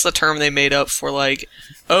that's the term they made up for like,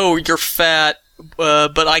 oh, you're fat,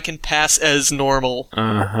 but I can pass as normal.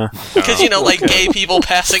 Because like gay people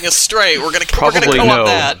passing as straight. We're gonna Probably go no. on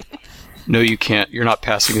that. No, you can't. You're not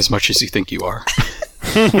passing as much as you think you are.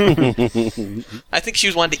 I think she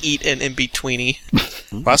was wanting to eat an in betweenie.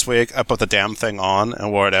 Last week, I put the damn thing on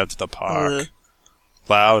and wore it out to the park.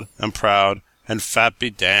 Loud and proud and fat be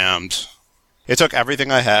damned. It took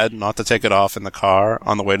everything I had not to take it off in the car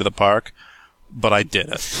on the way to the park, but I did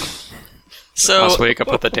it. So Last week, I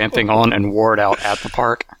put the damn thing on and wore it out at the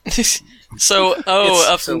park. so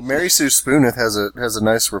Mary Sue Spooneth has a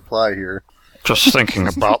nice reply here. Just thinking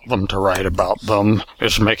about them to write about them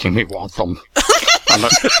is making me want them.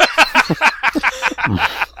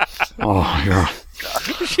 Oh, yeah.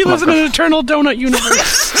 She lives in an eternal donut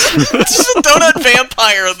universe. it's just a donut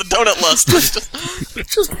vampire. The donut lust.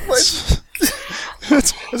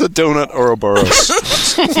 It's a donut Ouroboros.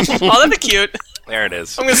 Oh, that'd be cute. There it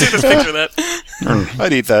is. I'm gonna see this picture of that.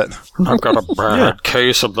 I'd eat that. I've got a bad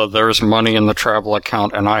case of the there's money in the travel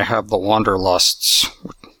account and I have the wanderlusts.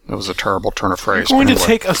 That was a terrible turn of phrase. You're going to Anyway.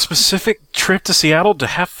 take a specific trip to Seattle to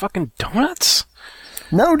have fucking donuts?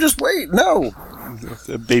 No, just wait. No.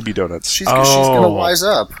 Baby donuts. She's going to wise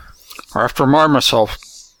up. I have to remind myself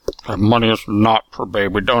that money is not for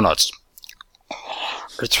baby donuts.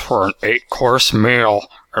 It's for an 8-course meal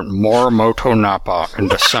at Morimoto Napa in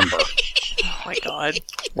December, Oh my god.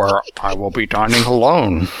 where I will be dining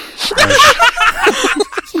alone.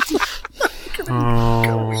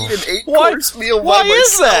 Go eat an 8-course meal Why by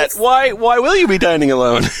is that? myself. Why will you be dining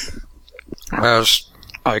alone? As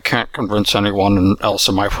I can't convince anyone else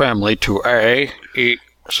in my family to A, eat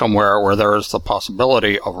somewhere where there is the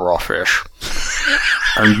possibility of raw fish,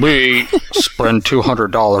 and B, spend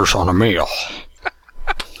 $200 on a meal.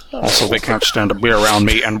 Also, they can't stand to be around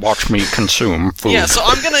me and watch me consume food. Yeah, so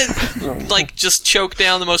I'm gonna just choke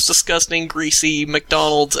down the most disgusting, greasy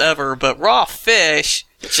McDonald's ever. But raw fish,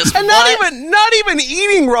 just And not even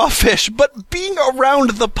eating raw fish, but being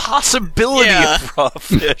around the possibility Yeah. of raw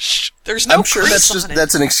fish. There's no I'm sure grease on it.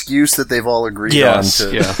 that's an excuse that they've all agreed Yes. on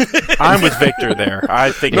to. Yeah. I'm with Victor there.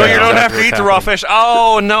 I think No, that's you don't have exactly to eat what's the raw happening. fish.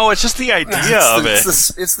 Oh no, it's just the idea of it.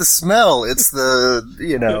 It's the smell. It's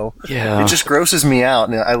the, Yeah. it just grosses me out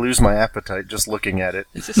and I lose my appetite just looking at it.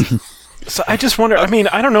 So I just wonder. I mean,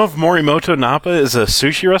 I don't know if Morimoto Napa is a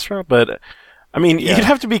sushi restaurant, but I mean, you'd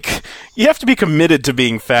have to be committed to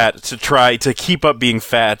being fat to try to keep up being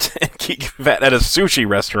fat and keep fat at a sushi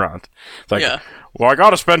restaurant. It's like, Yeah. well, I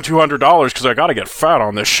got to spend $200 because I got to get fat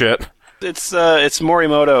on this shit. It's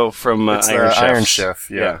Morimoto from It's Iron Chef. Iron Chef,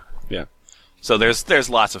 yeah. So there's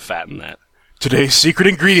lots of fat in that. Today's secret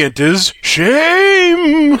ingredient is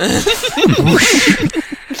shame.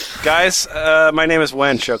 Guys, my name is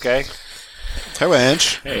Wench. Okay. Hey,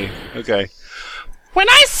 Wench. Hey. Okay. When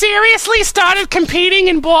I seriously started competing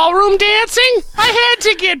in ballroom dancing, I had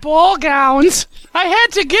to get ball gowns. I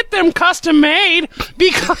had to get them custom made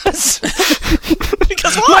because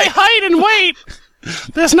my height and weight.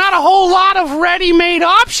 There's not a whole lot of ready-made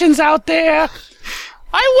options out there.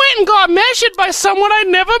 I went and got measured by someone I'd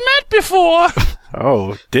never met before.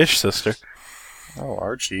 Oh, dish sister. Oh,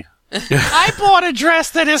 Archie. I bought a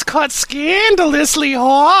dress that is cut scandalously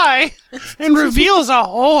high and reveals a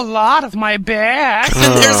whole lot of my back.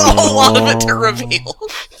 There's a whole lot of it to reveal.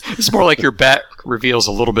 It's more like your back reveals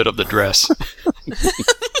a little bit of the dress.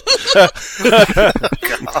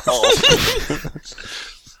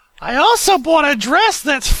 I also bought a dress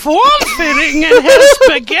that's form-fitting and has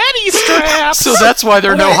spaghetti straps. So that's why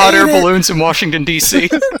there are no hot air balloons in Washington, D.C.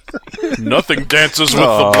 Nothing dances with the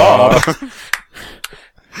mob.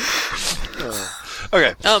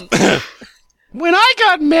 Okay. When I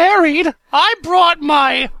got married, I brought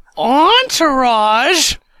my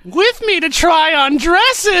entourage with me to try on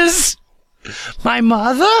dresses. My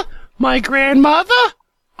mother, my grandmother,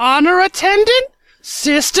 honor attendant,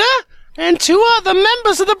 sister, and 2 other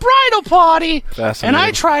members of the bridal party. Fascinating. And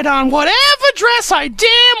I tried on whatever dress I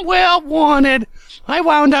damn well wanted. I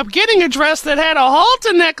wound up getting a dress that had a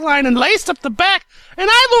halter neckline and laced up the back, and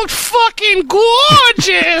I looked fucking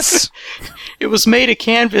gorgeous! It was made of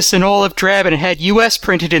canvas and olive drab and it had U.S.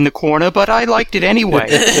 printed in the corner, but I liked it anyway.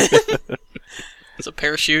 It's a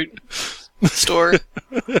parachute. store.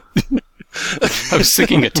 I was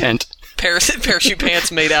thinking a tent. Parachute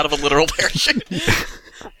pants made out of a literal parachute.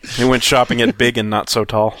 He went shopping at Big and Not So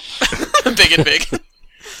Tall. Big and big.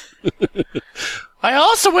 I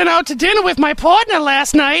also went out to dinner with my partner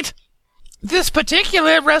last night. This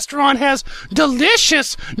particular restaurant has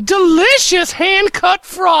delicious hand-cut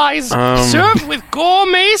fries served with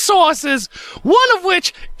gourmet sauces, one of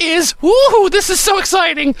which is, ooh, this is so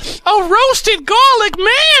exciting, a roasted garlic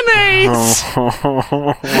mayonnaise!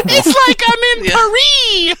 It's like I'm in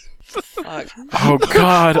Paris! Oh,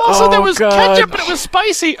 God. Also, there was ketchup, but it was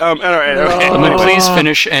spicy. All right, okay. Please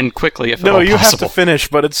finish and quickly, if No, at all you have possible. to finish,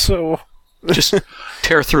 but it's so... Just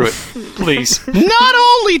tear through it, please. Not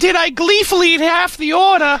only did I gleefully eat half the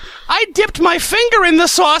order, I dipped my finger in the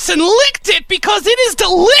sauce and licked it because it is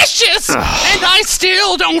delicious, and I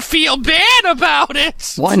still don't feel bad about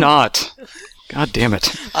it. Why not? God damn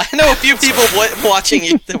it. I know a few people watching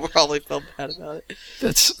you that will probably feel bad about it.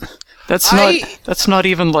 That's not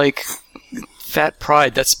even like fat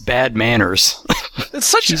pride. That's bad manners. It's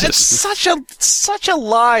such a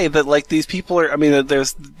lie that like these people are. I mean,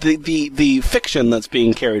 there's the fiction that's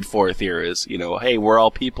being carried forth here is, you know, hey, we're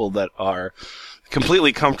all people that are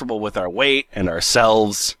completely comfortable with our weight and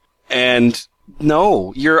ourselves, and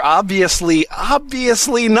no, you're obviously not.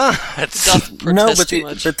 No, but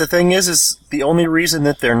the thing is the only reason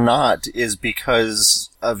that they're not is because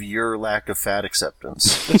of your lack of fat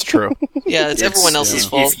acceptance. That's true. Yeah, it's everyone else's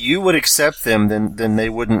fault. If you would accept them, then they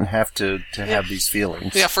wouldn't have to have these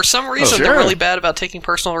feelings. Yeah, for some reason they're really bad about taking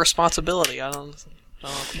personal responsibility. I don't.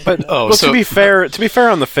 But to be fair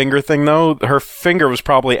on the finger thing though, her finger was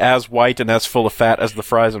probably as white and as full of fat as the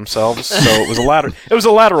fries themselves. So it was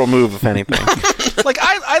a lateral move, if anything. Like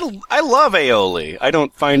I love aioli. I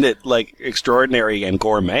don't find it like extraordinary and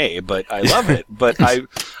gourmet, but I love it. But I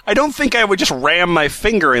don't think I would just ram my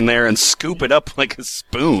finger in there and scoop it up like a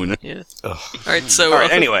spoon. Yeah. All right. So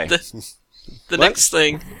anyway, the next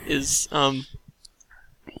thing is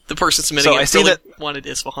the person submitting wanted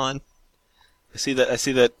Isfahan. I see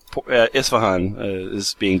that Isfahan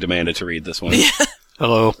is being demanded to read this one. Yeah.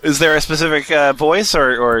 Hello. Is there a specific voice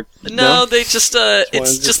or no? They just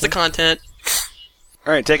it's just the content.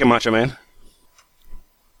 All right, take it, Macho Man.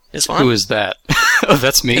 Isfahan? Who is that? Oh,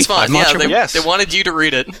 that's me. Isfahan, I'm Macho Man? they wanted you to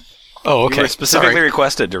read it. Oh, okay. You were specifically Sorry.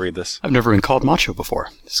 requested to read this. I've never been called macho before.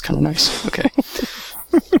 It's kind of nice. Okay.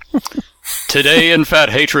 Today in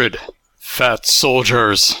Fat Hatred, Fat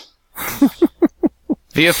Soldiers.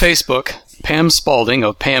 Via Facebook, Pam Spalding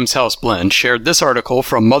of Pam's House Blend shared this article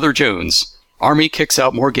from Mother Jones. Army kicks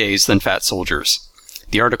out more gays than fat soldiers.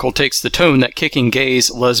 The article takes the tone that kicking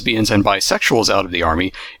gays, lesbians, and bisexuals out of the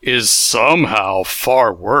Army is somehow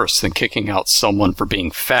far worse than kicking out someone for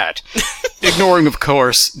being fat, ignoring, of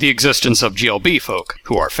course, the existence of GLB folk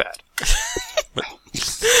who are fat.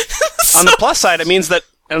 On the plus side, it means that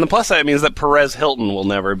Perez Hilton will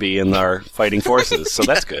never be in our fighting forces, so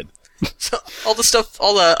that's good. So all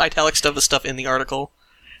the italic stuff is stuff in the article.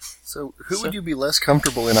 So who would you be less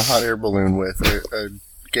comfortable in a hot air balloon with? A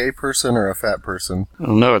gay person or a fat person? I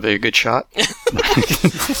don't know. Are they a good shot?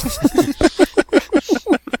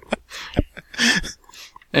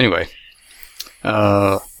 Anyway.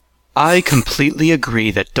 I completely agree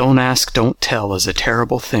that don't ask, don't tell is a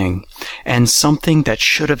terrible thing, and something that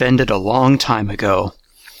should have ended a long time ago.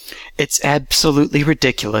 It's absolutely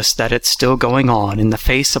ridiculous that it's still going on in the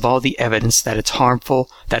face of all the evidence that it's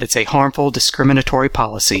a harmful, discriminatory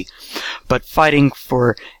policy. But fighting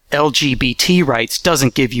for LGBT rights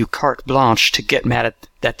doesn't give you carte blanche to get mad at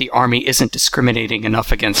that the Army isn't discriminating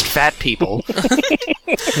enough against fat people.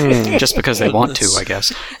 Just because they want to, I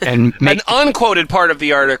guess. And an unquoted part of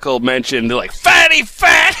the article mentioned, like, fatty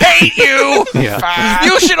fat, hate you! Yeah.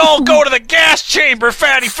 You should all go to the gas chamber,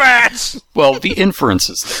 fatty fats! Well, the inference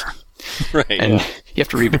is there. Right, and you have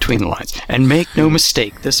to read between the lines. And make no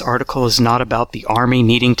mistake, this article is not about the Army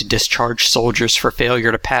needing to discharge soldiers for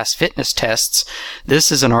failure to pass fitness tests.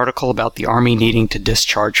 This is an article about the Army needing to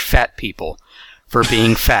discharge fat people for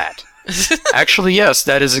being fat. Actually, yes,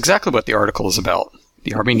 that is exactly what the article is about.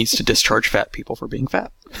 The Army needs to discharge fat people for being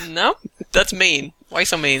fat. No? That's mean. Why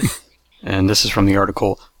so mean? And this is from the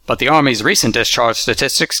article. But the Army's recent discharge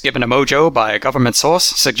statistics given a mojo by a government source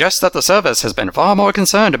suggest that the service has been far more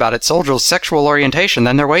concerned about its soldiers' sexual orientation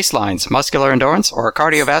than their waistlines, muscular endurance, or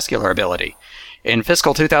cardiovascular ability. In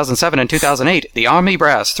fiscal 2007 and 2008, the Army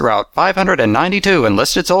brass threw out 592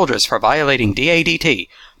 enlisted soldiers for violating DADT,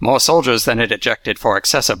 more soldiers than it ejected for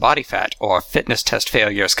excessive body fat or fitness test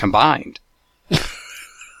failures combined.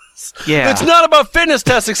 Yeah. It's not about fitness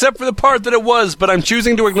tests except for the part that it was, but I'm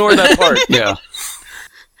choosing to ignore that part. Yeah.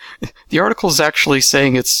 The article is actually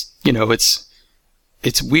saying it's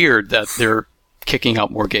it's weird that they're kicking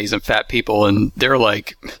out more gays than fat people, and they're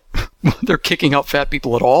like, they're kicking out fat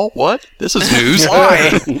people at all? What? This is news.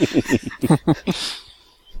 Why?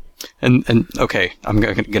 And okay, I'm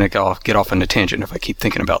gonna get off on a tangent if I keep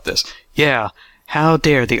thinking about this. Yeah, how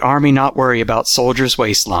dare the army not worry about soldiers'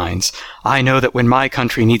 waistlines? I know that when my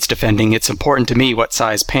country needs defending, it's important to me what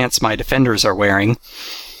size pants my defenders are wearing.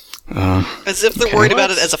 As if they're worried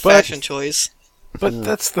about it as a fashion choice. But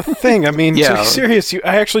that's the thing. I mean, Yeah. to be serious,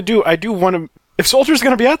 I do want to. If soldiers are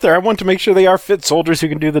going to be out there, I want to make sure they are fit soldiers who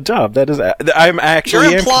can do the job. That is, I'm actually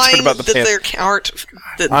You're implying concerned about the that pants. there aren't.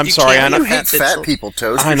 That I'm you sorry, can't I You know- hate fat people,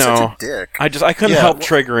 Toast. I You're know. such a dick. I couldn't help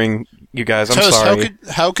triggering you guys. I'm Toast, sorry.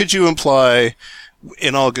 how could you imply,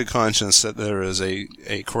 in all good conscience, that there is a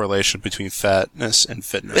correlation between fatness and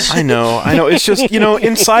fitness? I know. It's just,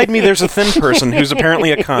 inside me there's a thin person who's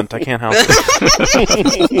apparently a cunt. I can't help it.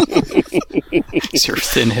 Is your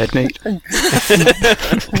thin head mate?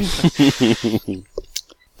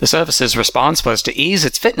 The service's response was to ease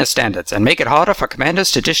its fitness standards and make it harder for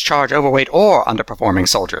commanders to discharge overweight or underperforming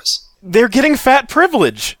soldiers. They're getting fat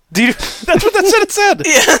privilege. That's what that said.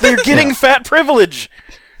 Yeah. They're getting fat privilege.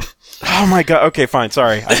 Oh my god. Okay, fine.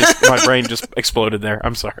 Sorry. My brain just exploded there.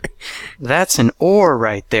 I'm sorry. That's an or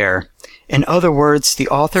right there. In other words, the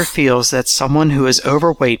author feels that someone who is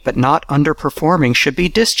overweight but not underperforming should be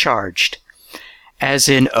discharged. As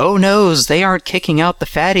in, oh noes, they aren't kicking out the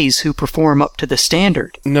fatties who perform up to the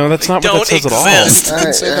standard. No, that's not what Don't that says at all. exist. I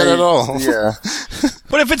didn't say that at all. Yeah.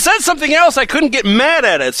 But if it said something else, I couldn't get mad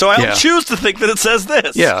at it, so I'll Yeah. choose to think that it says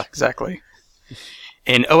this. Yeah, exactly.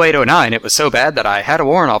 In 0809, it was so bad that I had a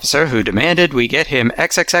warrant officer who demanded we get him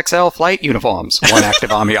XXXL flight uniforms, one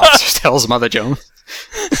active Army officer tells Mother Jones.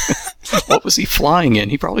 What was he flying in?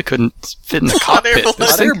 He probably couldn't fit in the cockpit.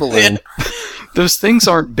 Hot air balloon. Those things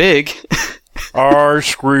aren't big. I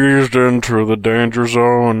squeezed into the danger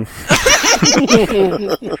zone.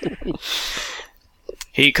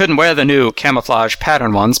 He couldn't wear the new camouflage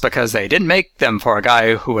pattern ones because they didn't make them for a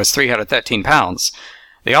guy who was 313 pounds.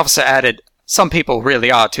 The officer added, some people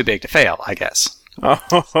really are too big to fail, I guess.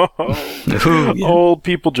 Ooh, yeah. Old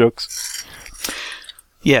people jokes.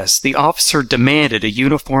 Yes, the officer demanded a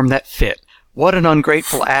uniform that fit. What an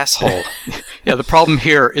ungrateful asshole. Yeah, the problem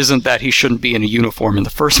here isn't that he shouldn't be in a uniform in the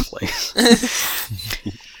first place.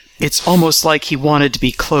 It's almost like he wanted to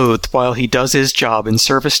be clothed while he does his job in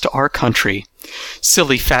service to our country.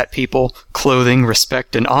 Silly fat people, clothing,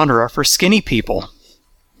 respect, and honor are for skinny people.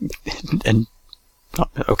 And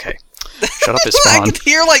okay. Shut up, I Isfahan. could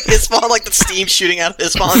hear Isfahan, the steam shooting out of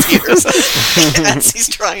Isfahan's ears as he's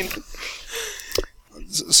trying.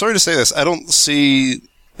 Sorry to say this, I don't see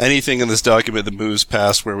anything in this document that moves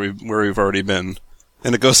past where we've already been,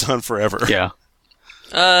 and it goes on forever. Yeah.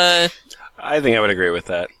 I think I would agree with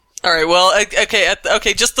that. All right. Well,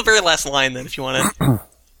 okay. Just the very last line, then, if you want to.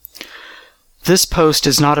 This post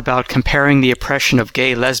is not about comparing the oppression of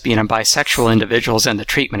gay, lesbian, and bisexual individuals and the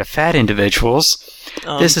treatment of fat individuals.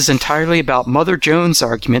 This is entirely about Mother Jones'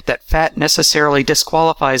 argument that fat necessarily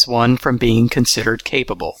disqualifies one from being considered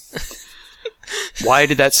capable. Why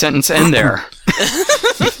did that sentence end there?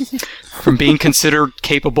 From being considered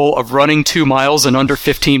capable of running 2 miles in under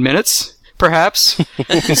 15 minutes? Perhaps?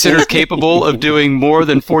 Considered capable of doing more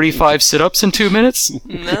than 45 sit-ups in 2 minutes?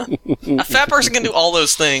 No. A fat person can do all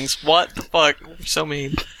those things. What the fuck? You're so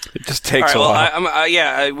mean. It just takes All a right, while.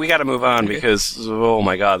 well, we got to move on because, oh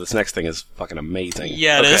my god, this next thing is fucking amazing.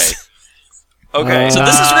 Yeah, it is. Okay. So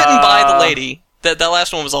this is written by the lady. That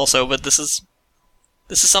last one was also, but this is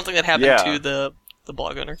something that happened Yeah. to the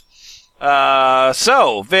blog owner.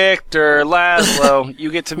 So Victor Laszlo,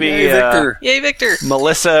 you get to be Hey, Victor. Yay, Victor!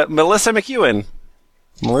 Melissa McEwen.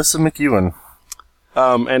 Melissa McEwen.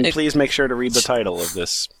 And please make sure to read the title of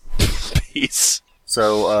this piece.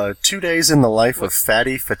 So, 2 days in the life of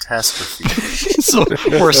Fatty Fatastrophe. So,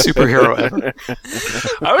 or a superhero ever.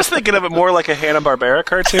 I was thinking of it more like a Hanna-Barbera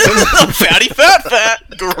cartoon. Fatty fat!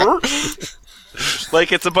 Grr.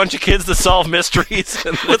 Like it's a bunch of kids that solve mysteries.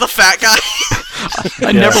 With a fat guy.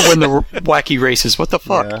 I never win the wacky races. What the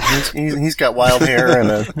fuck? Yeah, he's got wild hair and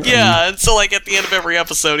a... Yeah, and so at the end of every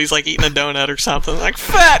episode, he's eating a donut or something.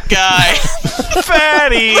 Fat guy!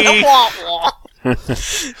 Fatty!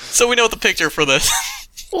 So we know what the picture for this.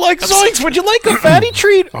 Zoinks, would you like a fatty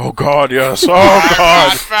treat? Oh god, yes. Oh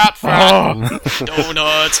god. Fat.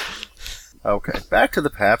 Donuts. Okay, back to the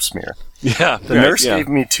pap smear. Yeah. The nurse gave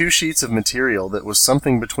me 2 sheets of material that was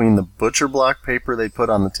something between the butcher block paper they put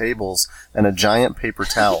on the tables and a giant paper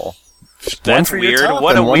towel. That's for your weird. top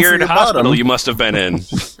What a and one for weird your hospital bottom. you must have been in.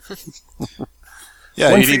 Yeah,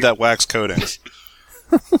 One you for need your- that wax coating.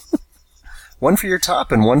 "One for your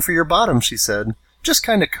top and one for your bottom," she said. "Just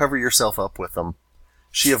kind of cover yourself up with them."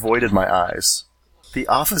 She avoided my eyes. The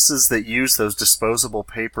offices that use those disposable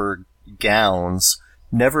paper gowns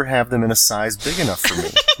never have them in a size big enough for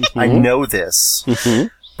me. I know this.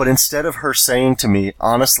 But instead of her saying to me,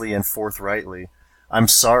 honestly and forthrightly, "I'm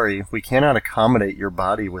sorry, we cannot accommodate your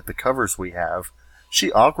body with the covers we have,"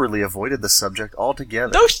 she awkwardly avoided the subject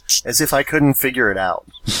altogether, as if I couldn't figure it out,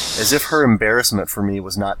 as if her embarrassment for me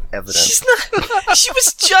was not evident. She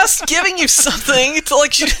was just giving you something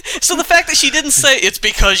to so the fact that she didn't say it's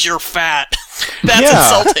because you're fat, that's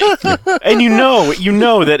insulting. And you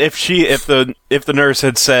know that if the nurse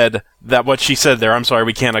had said that what she said there, "I'm sorry,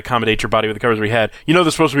 we can't accommodate your body with the covers we had," you know,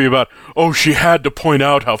 they're supposed to be about, "Oh, she had to point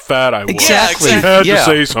out how fat I was. Exactly. She had to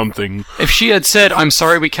say something." If she had said, "I'm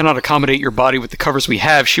sorry, we cannot accommodate your body with the covers we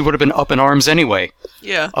have," she would have been up in arms anyway.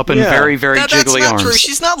 Yeah. Up in very, very jiggly that's not arms. true.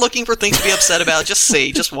 She's not looking for things to be upset about. Just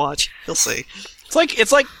see. Just watch. You'll see.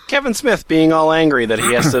 It's like Kevin Smith being all angry that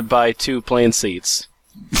he has to buy 2 plane seats.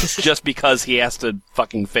 Just because he has to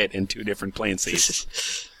fucking fit in 2 different plane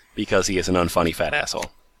seats. Because he is an unfunny fat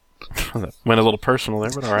asshole. Went a little personal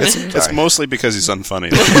there, but all right. It's mostly because he's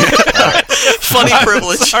unfunny. Funny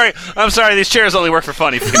privilege. I'm sorry, these chairs only work for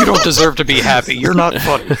funny people. You don't deserve to be happy. You're not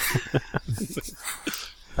funny.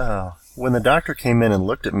 When the doctor came in and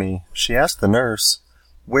looked at me, she asked the nurse,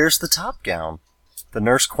 "Where's the top gown?" The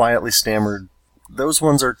nurse quietly stammered, "Those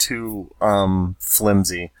ones are too,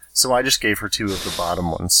 flimsy," so I just gave her 2 of the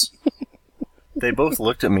bottom ones. They both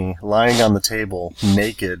looked at me, lying on the table,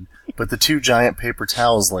 naked, but the 2 giant paper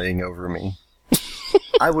towels laying over me.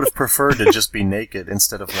 I would have preferred to just be naked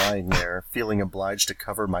instead of lying there, feeling obliged to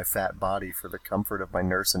cover my fat body for the comfort of my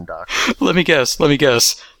nurse and doctor. Let me guess.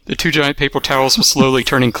 The 2 giant paper towels were slowly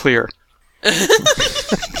turning clear.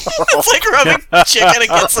 It's like rubbing chicken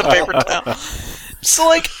against a paper towel. So,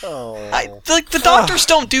 the doctors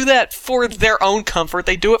don't do that for their own comfort.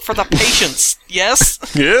 They do it for the patients. Yes?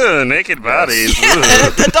 Yeah, naked bodies. Yeah,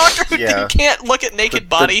 the doctor who can't look at naked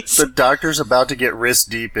bodies. The doctor's about to get wrist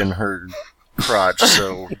deep in her crotch,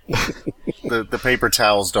 so the paper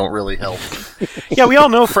towels don't really help. Yeah, we all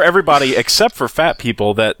know for everybody except for fat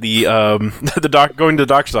people that the going to the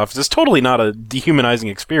doctor's office is totally not a dehumanizing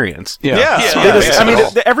experience.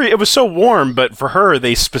 It was so warm, but for her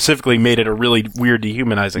they specifically made it a really weird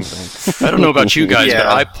dehumanizing thing. I don't know about you guys, but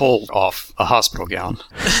I pulled off a hospital gown.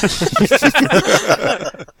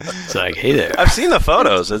 It's like, hey there. I've seen the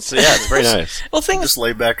photos. It's very nice. Well, Just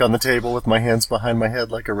lay back on the table with my hands behind my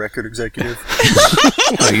head like a record executive.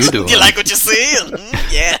 How you doing? You like what you see?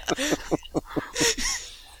 Yeah.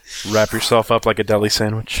 Wrap yourself up like a deli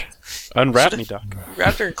sandwich. Unwrap me, Doc.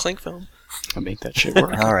 Wrapped her in cling film. I'll make that shit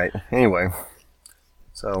work. All right. Anyway,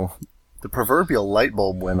 so the proverbial light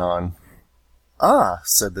bulb went on. "Ah,"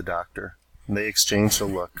 said the doctor. And they exchanged a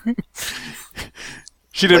look.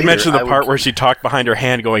 She didn't mention the part would... where she talked behind her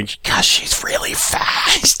hand going, "Gosh, she's really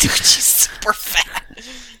fat. Dude, she's super fat."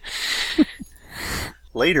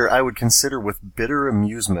 Later, I would consider with bitter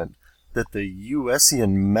amusement that the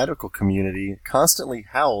USian medical community constantly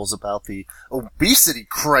howls about the obesity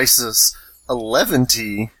crisis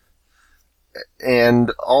 11T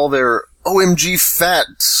and all their OMG fat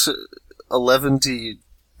 11T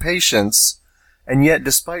patients, and yet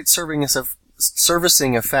despite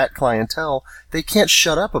servicing a fat clientele, they can't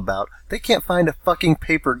shut up about. They can't find a fucking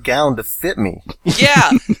paper gown to fit me.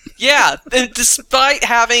 Yeah. And despite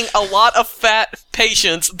having a lot of fat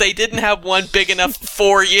patients, they didn't have one big enough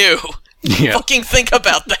for you. Yeah. Fucking think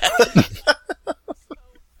about that.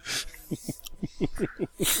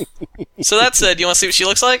 So that said, you want to see what she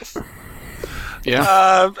looks like?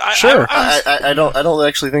 Yeah. "Sure." I don't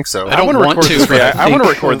actually think so. I don't want to. I want to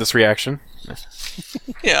record this reaction.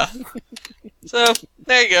 Yeah. So,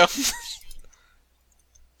 there you go.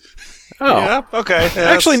 Oh. Yeah, okay.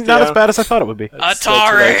 Actually, not as bad as I thought it would be.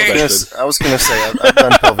 Atari! I was going to say, I've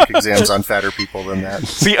done pelvic exams on fatter people than that.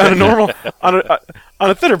 See, on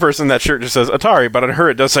a thinner person, that shirt just says Atari, but on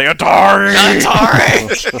her it does say Atari!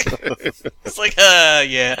 Atari! It's like,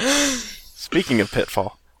 yeah. Speaking of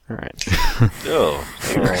Pitfall. Alright.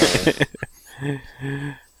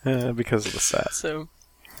 Because of the set. So,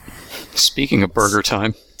 Speaking of burger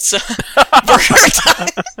time. burger time!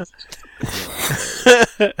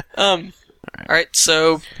 Alright,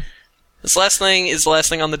 so this last thing is the last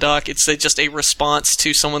thing on the doc. It's just a response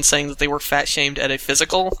to someone saying that they were fat shamed at a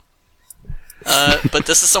physical. But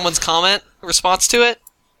this is someone's response to it.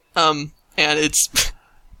 And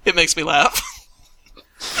it makes me laugh.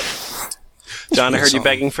 John, I heard you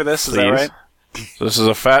begging for this, is that right? This is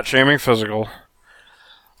a fat shaming physical.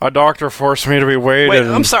 A doctor forced me to be weighed. Wait,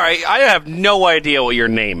 I'm sorry, I have no idea what your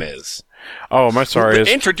name is. Oh, am I sorry?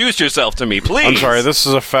 Introduce yourself to me, please. I'm sorry, this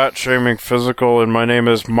is a fat-shaming physical, and my name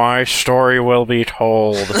is My Story Will Be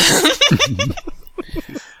Told.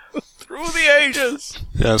 Through the ages.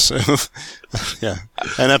 Yes. Yeah.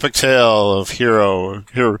 An epic tale of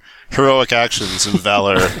heroic actions and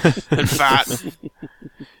valor and fat.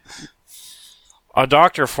 A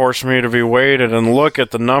doctor forced me to be weighted and look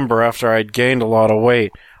at the number after I'd gained a lot of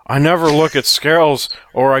weight. I never look at scales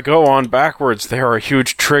or I go on backwards. They are a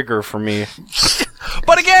huge trigger for me.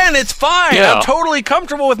 But again, it's fine. Yeah. I'm totally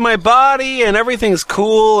comfortable with my body, and everything's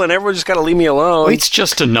cool, and everyone just got to leave me alone. Weight's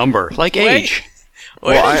just a number, like age.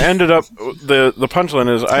 Well, I ended up, the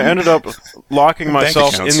punchline is, I ended up locking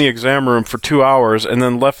myself in the exam room for 2 hours and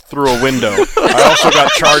then left through a window. I also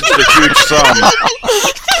got charged a huge sum.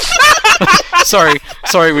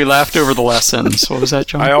 Sorry, we laughed over the last sentence. What was that,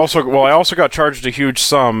 John? I also got charged a huge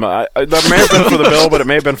sum. That may have been for the bill, but it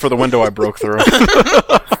may have been for the window I broke through.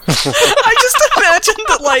 I just imagine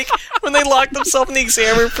that, like, when they locked themselves in the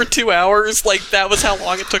exam room for 2 hours, like, that was how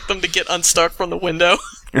long it took them to get unstuck from the window.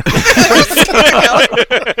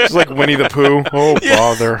 It's like Winnie the Pooh. Oh,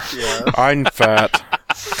 bother. Yeah. I'm fat.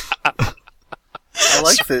 I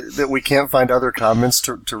like that we can't find other comments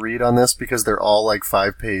to read on this because they're all like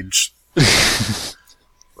 5-page. like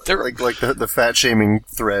the fat shaming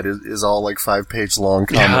thread is all like 5-page long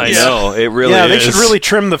comments. I know. It really Yeah, is. they should really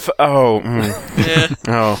trim the...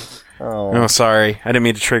 Yeah. Oh, sorry. I didn't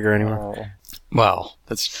mean to trigger anyone. Oh. Wow,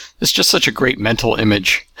 it's just such a great mental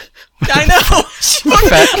image. I know.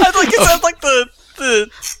 I'd like it sounds like the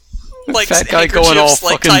like Fat guy going all handkerchiefs,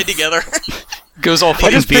 like fucking- tied together. Goes all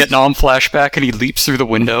fucking Vietnam flashback, and he leaps through the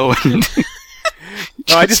window. And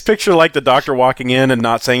No, I just picture like the doctor walking in and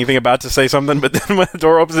not saying anything, about to say something, but then when the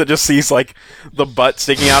door opens, it just sees like the butt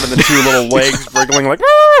sticking out and the two little legs wriggling, like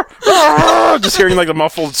just hearing like the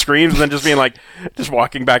muffled screams, and then just being like, just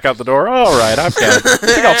walking back out the door. All right, I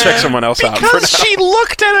think I'll check someone else out. For now. Because she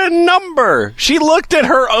looked at a number. She looked at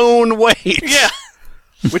her own weight. Yeah.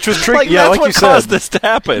 Which was Like, yeah, that's like what you caused said. this to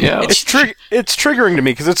happen. Yeah. It's triggering to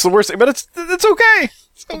me because it's the worst thing, but it's okay.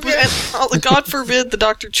 And, God forbid the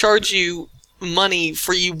doctor charge you money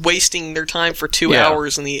for you wasting their time for 2 Yeah.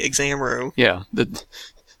 hours in the exam room. yeah,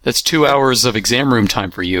 that's 2 hours of exam room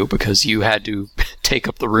time for you because you had to take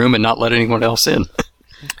up the room and not let anyone else in.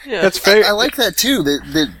 Yeah. That's fair. I like that too.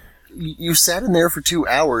 That you sat in there for 2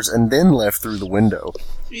 hours and then left through the window.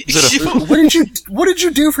 What did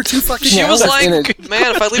you do for 2 fucking She hours? was like, in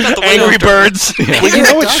man, if I leave out the window... Angry Birds.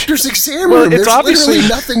 a doctor's exam room. Well, it's There's obviously-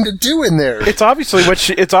 literally nothing to do in there. It's obvious what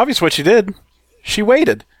she did. She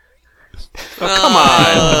waited. Come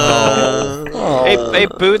on. Hey,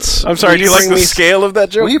 Boots. I'm sorry. Do you like the me scale of that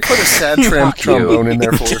joke? Will you put a sad trombone in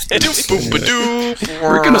there for us?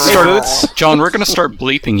 We're gonna start, John. We're gonna start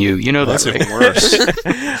bleeping you. You know That's that, even right? worse.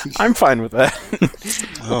 I'm fine with that.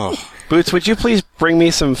 Oh. Boots, would you please bring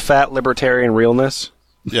me some fat libertarian realness?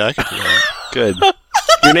 Yeah, I could do that. Good.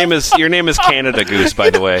 Your name is Canada Goose,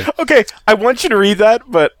 by the way. Okay, I want you to read that,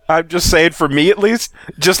 but I'm just saying, for me at least,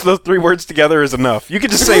 just those 3 words together is enough. You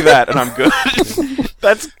can just say that, and I'm good.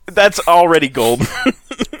 That's already gold.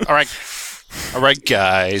 All right,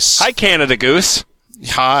 guys. Hi, Canada Goose.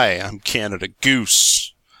 Hi, I'm Canada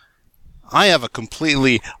Goose. I have a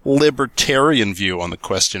completely libertarian view on the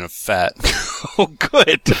question of fat. Oh,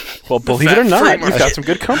 good. Well, believe it or not, Fat-free you've got some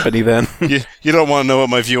good company then. You don't want to know what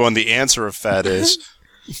my view on the answer of fat is.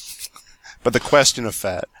 But the question of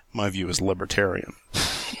fat, my view is libertarian.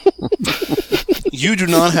 You do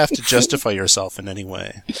not have to justify yourself in any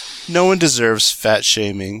way. No one deserves fat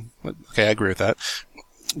shaming. Okay, I agree with that.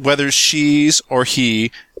 Whether she's or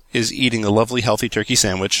he is eating a lovely healthy turkey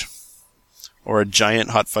sandwich or a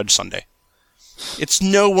giant hot fudge sundae. It's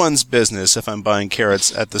no one's business if I'm buying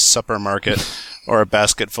carrots at the supermarket or a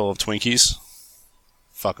basket full of Twinkies.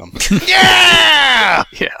 Fuck them. Yeah.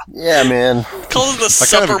 Yeah, man. Call it the I kind of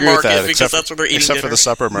supper agree with market that, because except that's where they're eating except dinner. for the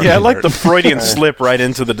supper market. Yeah, I like the part. Freudian slip right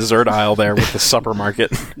into the dessert aisle there with the supper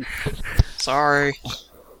market. Sorry.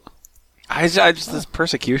 I just this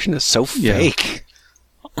persecution is so fake.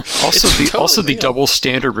 Also, the double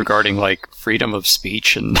standard regarding like freedom of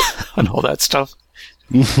speech and and all that stuff.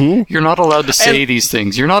 Mm-hmm. You're not allowed to say these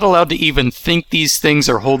things. You're not allowed to even think these things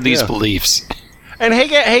or hold these beliefs. And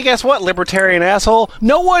hey, guess what, libertarian asshole?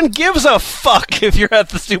 No one gives a fuck if you're at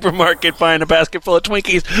the supermarket buying a basket full of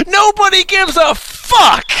Twinkies. Nobody gives a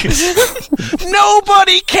fuck!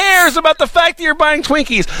 Nobody cares about the fact that you're buying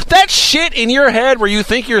Twinkies. That shit in your head where you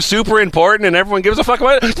think you're super important and everyone gives a fuck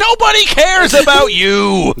about it, nobody cares about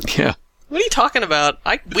you! Yeah. What are you talking about?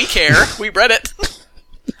 We care. We read it.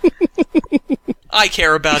 I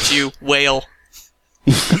care about you, whale.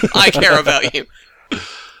 I care about you.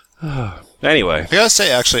 Anyway. I gotta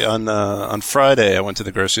say, actually, on Friday, I went to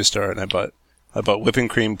the grocery store and I bought whipping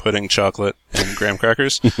cream, pudding, chocolate, and graham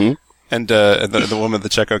crackers. Mm-hmm. And the woman at the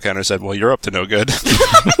checkout counter said, "Well, you're up to no good."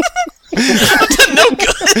 No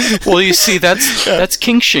good. Well, you see, that's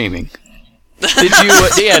kink shaming. Did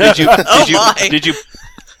you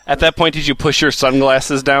at that point, did you push your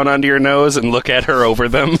sunglasses down onto your nose and look at her over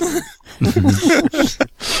them?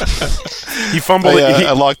 He fumbled.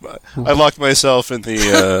 I locked myself in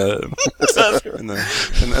the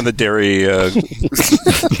in the dairy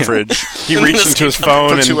fridge. He reached into his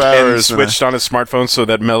phone for 2 and hours, switched on his smartphone so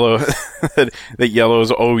that that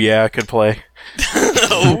Yellow's "Oh Yeah" could play.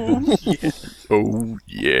 Oh. Oh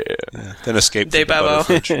yeah. Then escaped Day the butter Babo.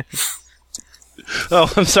 fridge.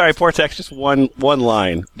 Oh, I'm sorry, Portex. Just one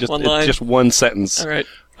line. One line? Just one sentence. All right.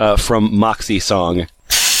 From Moxie Song.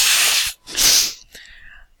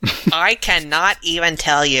 I cannot even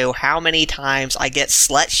tell you how many times I get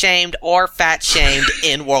slut-shamed or fat-shamed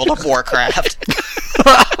in World of Warcraft.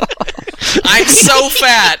 I'm so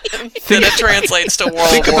fat that it translates to World of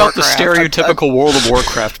Think about the Warcraft. stereotypical World of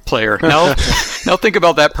Warcraft player. Now think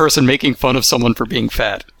about that person making fun of someone for being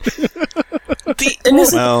fat. And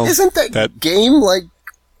Well, isn't that game like...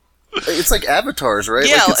 It's like avatars, right?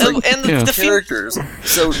 Yeah, like it's like and Yeah. the characters.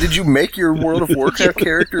 So did you make your World of Warcraft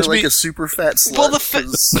character like a super fat slut? Well,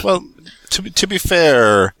 'Cause- Well, to be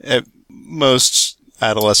fair, most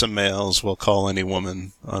adolescent males will call any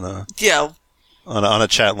woman on a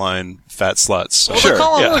chat line fat sluts. So. Well, they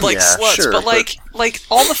call them like Yeah, sluts, sure, but like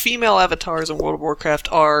all the female avatars in World of Warcraft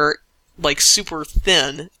are like super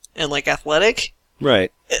thin and like athletic.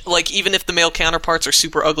 Right. Like even if the male counterparts are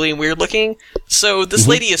super ugly and weird looking. So this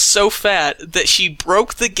lady is so fat that she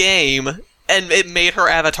broke the game and it made her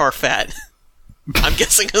avatar fat. I'm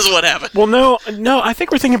guessing is what happened. Well, no. I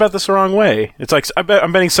think we're thinking about this the wrong way. It's like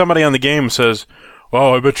I'm betting somebody on the game says,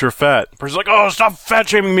 "Oh, I bet you're fat." The person's like, "Oh, stop fat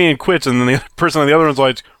shaming me," and quits. And then the person on the other one's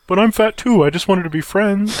like, "But I'm fat too. I just wanted to be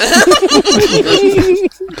friends."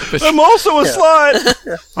 I'm also a slut.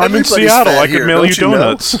 I'm in Everybody's Seattle. fat I could here, mail you don't you know?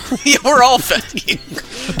 donuts. Yeah, we're all fat.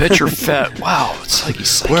 I bet you're fat. Wow, it's like he's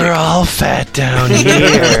psychic. We're all fat down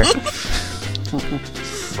here.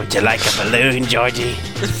 Would you like a balloon, Georgie?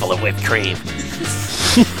 It's full of whipped cream.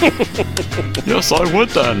 Yes, I would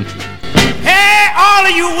then. Hey, all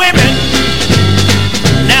of you women,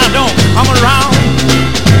 now don't come around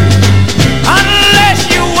unless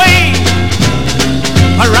you weigh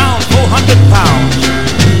around 400 pounds.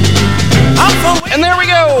 I'm from And there we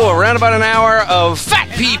go. Around about an hour of fat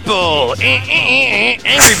people.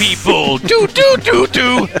 Angry people. Do.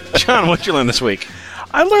 John, what'd you learn this week?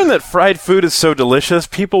 I learned that fried food is so delicious,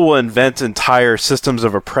 people will invent entire systems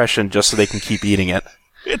of oppression just so they can keep eating it.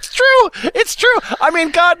 It's true. It's true. I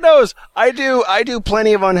mean, God knows, I do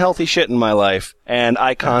plenty of unhealthy shit in my life, and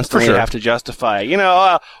I constantly have to justify.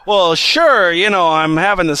 Well, sure, I'm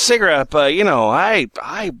having a cigarette, but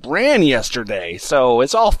I ran yesterday, so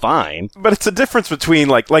it's all fine. But it's a difference between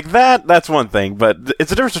like that's one thing, but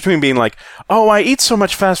it's a difference between being like, "Oh, I eat so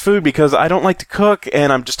much fast food because I don't like to cook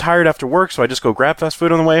and I'm just tired after work, so I just go grab fast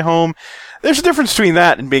food on the way home." There's a difference between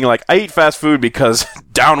that and being like, I eat fast food because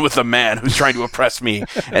down with the man who's trying to oppress me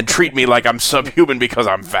and treat me like I'm subhuman because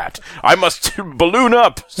I'm fat. I must balloon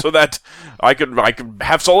up so that I could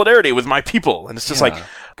have solidarity with my people. And it's just like,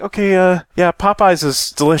 okay, Popeyes is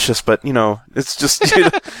delicious, but it's just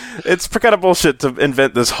it's kind of bullshit to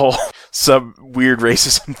invent this whole sub-weird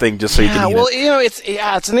racism thing just so you can eat it.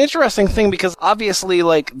 It's an interesting thing because obviously,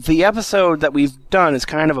 like, the episode that we've done is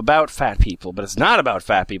kind of about fat people, but it's not about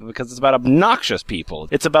fat people because it's about obnoxious people.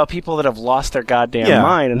 It's about people that have lost their goddamn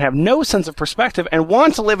mind and have no sense of perspective and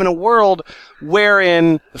want to live in a world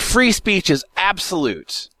wherein free speech is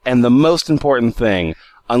absolute and the most important thing,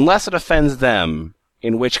 unless it offends them,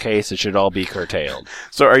 in which case it should all be curtailed.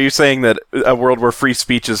 So are you saying that a world where free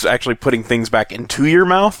speech is actually putting things back into your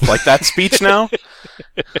mouth? Like that speech now?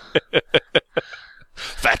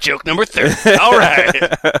 Fat joke number 30. All right.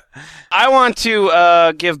 I want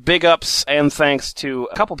to give big ups and thanks to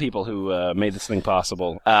a couple people who made this thing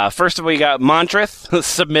possible. First of all, we got Montrith,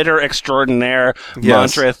 submitter extraordinaire.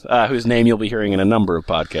 Yes. Montrith, whose name you'll be hearing in a number of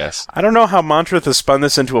podcasts. I don't know how Montrith has spun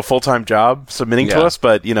this into a full-time job submitting to us,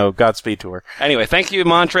 but, Godspeed to her. Anyway, thank you,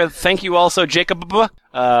 Montrith. Thank you also, Jacob,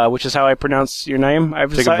 which is how I pronounce your name,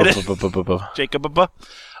 I've decided. Jacob.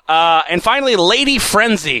 And finally, Lady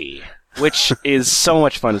Frenzy, which is so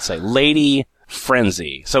much fun to say. Lady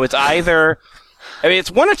Frenzy. So it's either...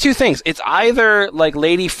 it's one of two things. It's either like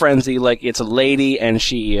Lady Frenzy, like it's a lady and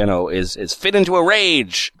she, is fit into a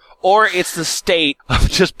rage, or it's the state of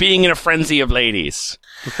just being in a frenzy of ladies.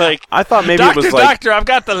 Like, I thought maybe doctor, it was like... Doctor, I've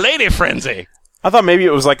got the lady frenzy. I thought maybe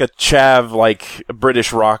it was like a chav, like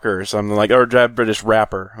British rocker or something, like, or a chav British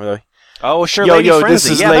rapper. Like, Oh, sure, yo, Lady yo, Frenzy. this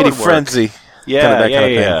is Yeah, that Lady would work. Frenzy. Yeah, Kinda that kind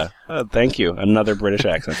of yeah. thing. Thank you. Another British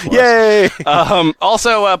accent for us. Yay!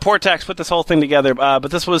 Also, Portax put this whole thing together,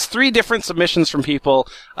 but this was 3 different submissions from people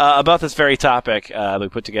about this very topic that we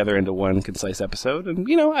put together into one concise episode, and,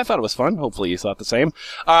 I thought it was fun. Hopefully you thought the same.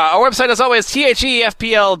 Our website, as always,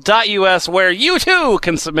 thefpl.us, where you, too,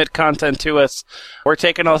 can submit content to us. We're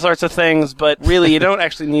taking all sorts of things, but really, you don't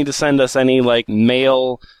actually need to send us any,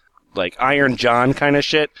 mail... Iron John kind of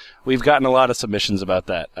shit. We've gotten a lot of submissions about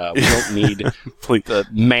that. We don't need the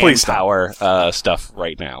manpower stuff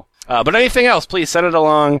right now. But anything else, please send it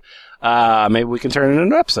along. Maybe we can turn it into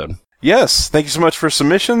an episode. Yes, thank you so much for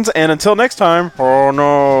submissions, and until next time, oh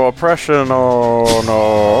no, oppression, oh no,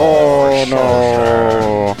 oh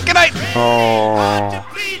no. Good night! Oh.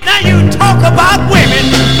 Now you talk about women.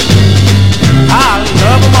 I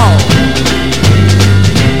love them all.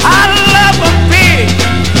 I love them big.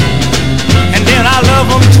 And then I love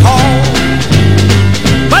them tall.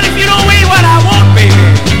 But if you don't eat what I want, baby,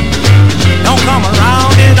 don't come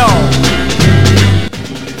around at all.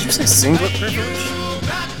 Did you say singlet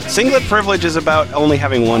privilege? Singlet privilege is about only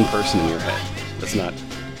having one person in your head. That's not...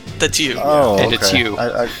 That's you. Oh, And okay. it's you.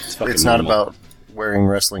 It's not about wearing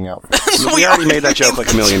wrestling outfits. We already made that joke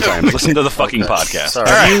like a million times. Listen to the fucking podcast.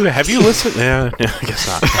 Sorry. Have you listened? Yeah, I guess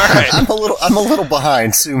not. I'm a little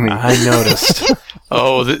behind. Sue me. I noticed.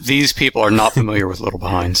 Oh, these people are not familiar with Little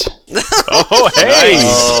Behinds. Oh, hey!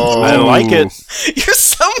 Oh. I like it. You're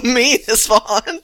so mean, Isfahan.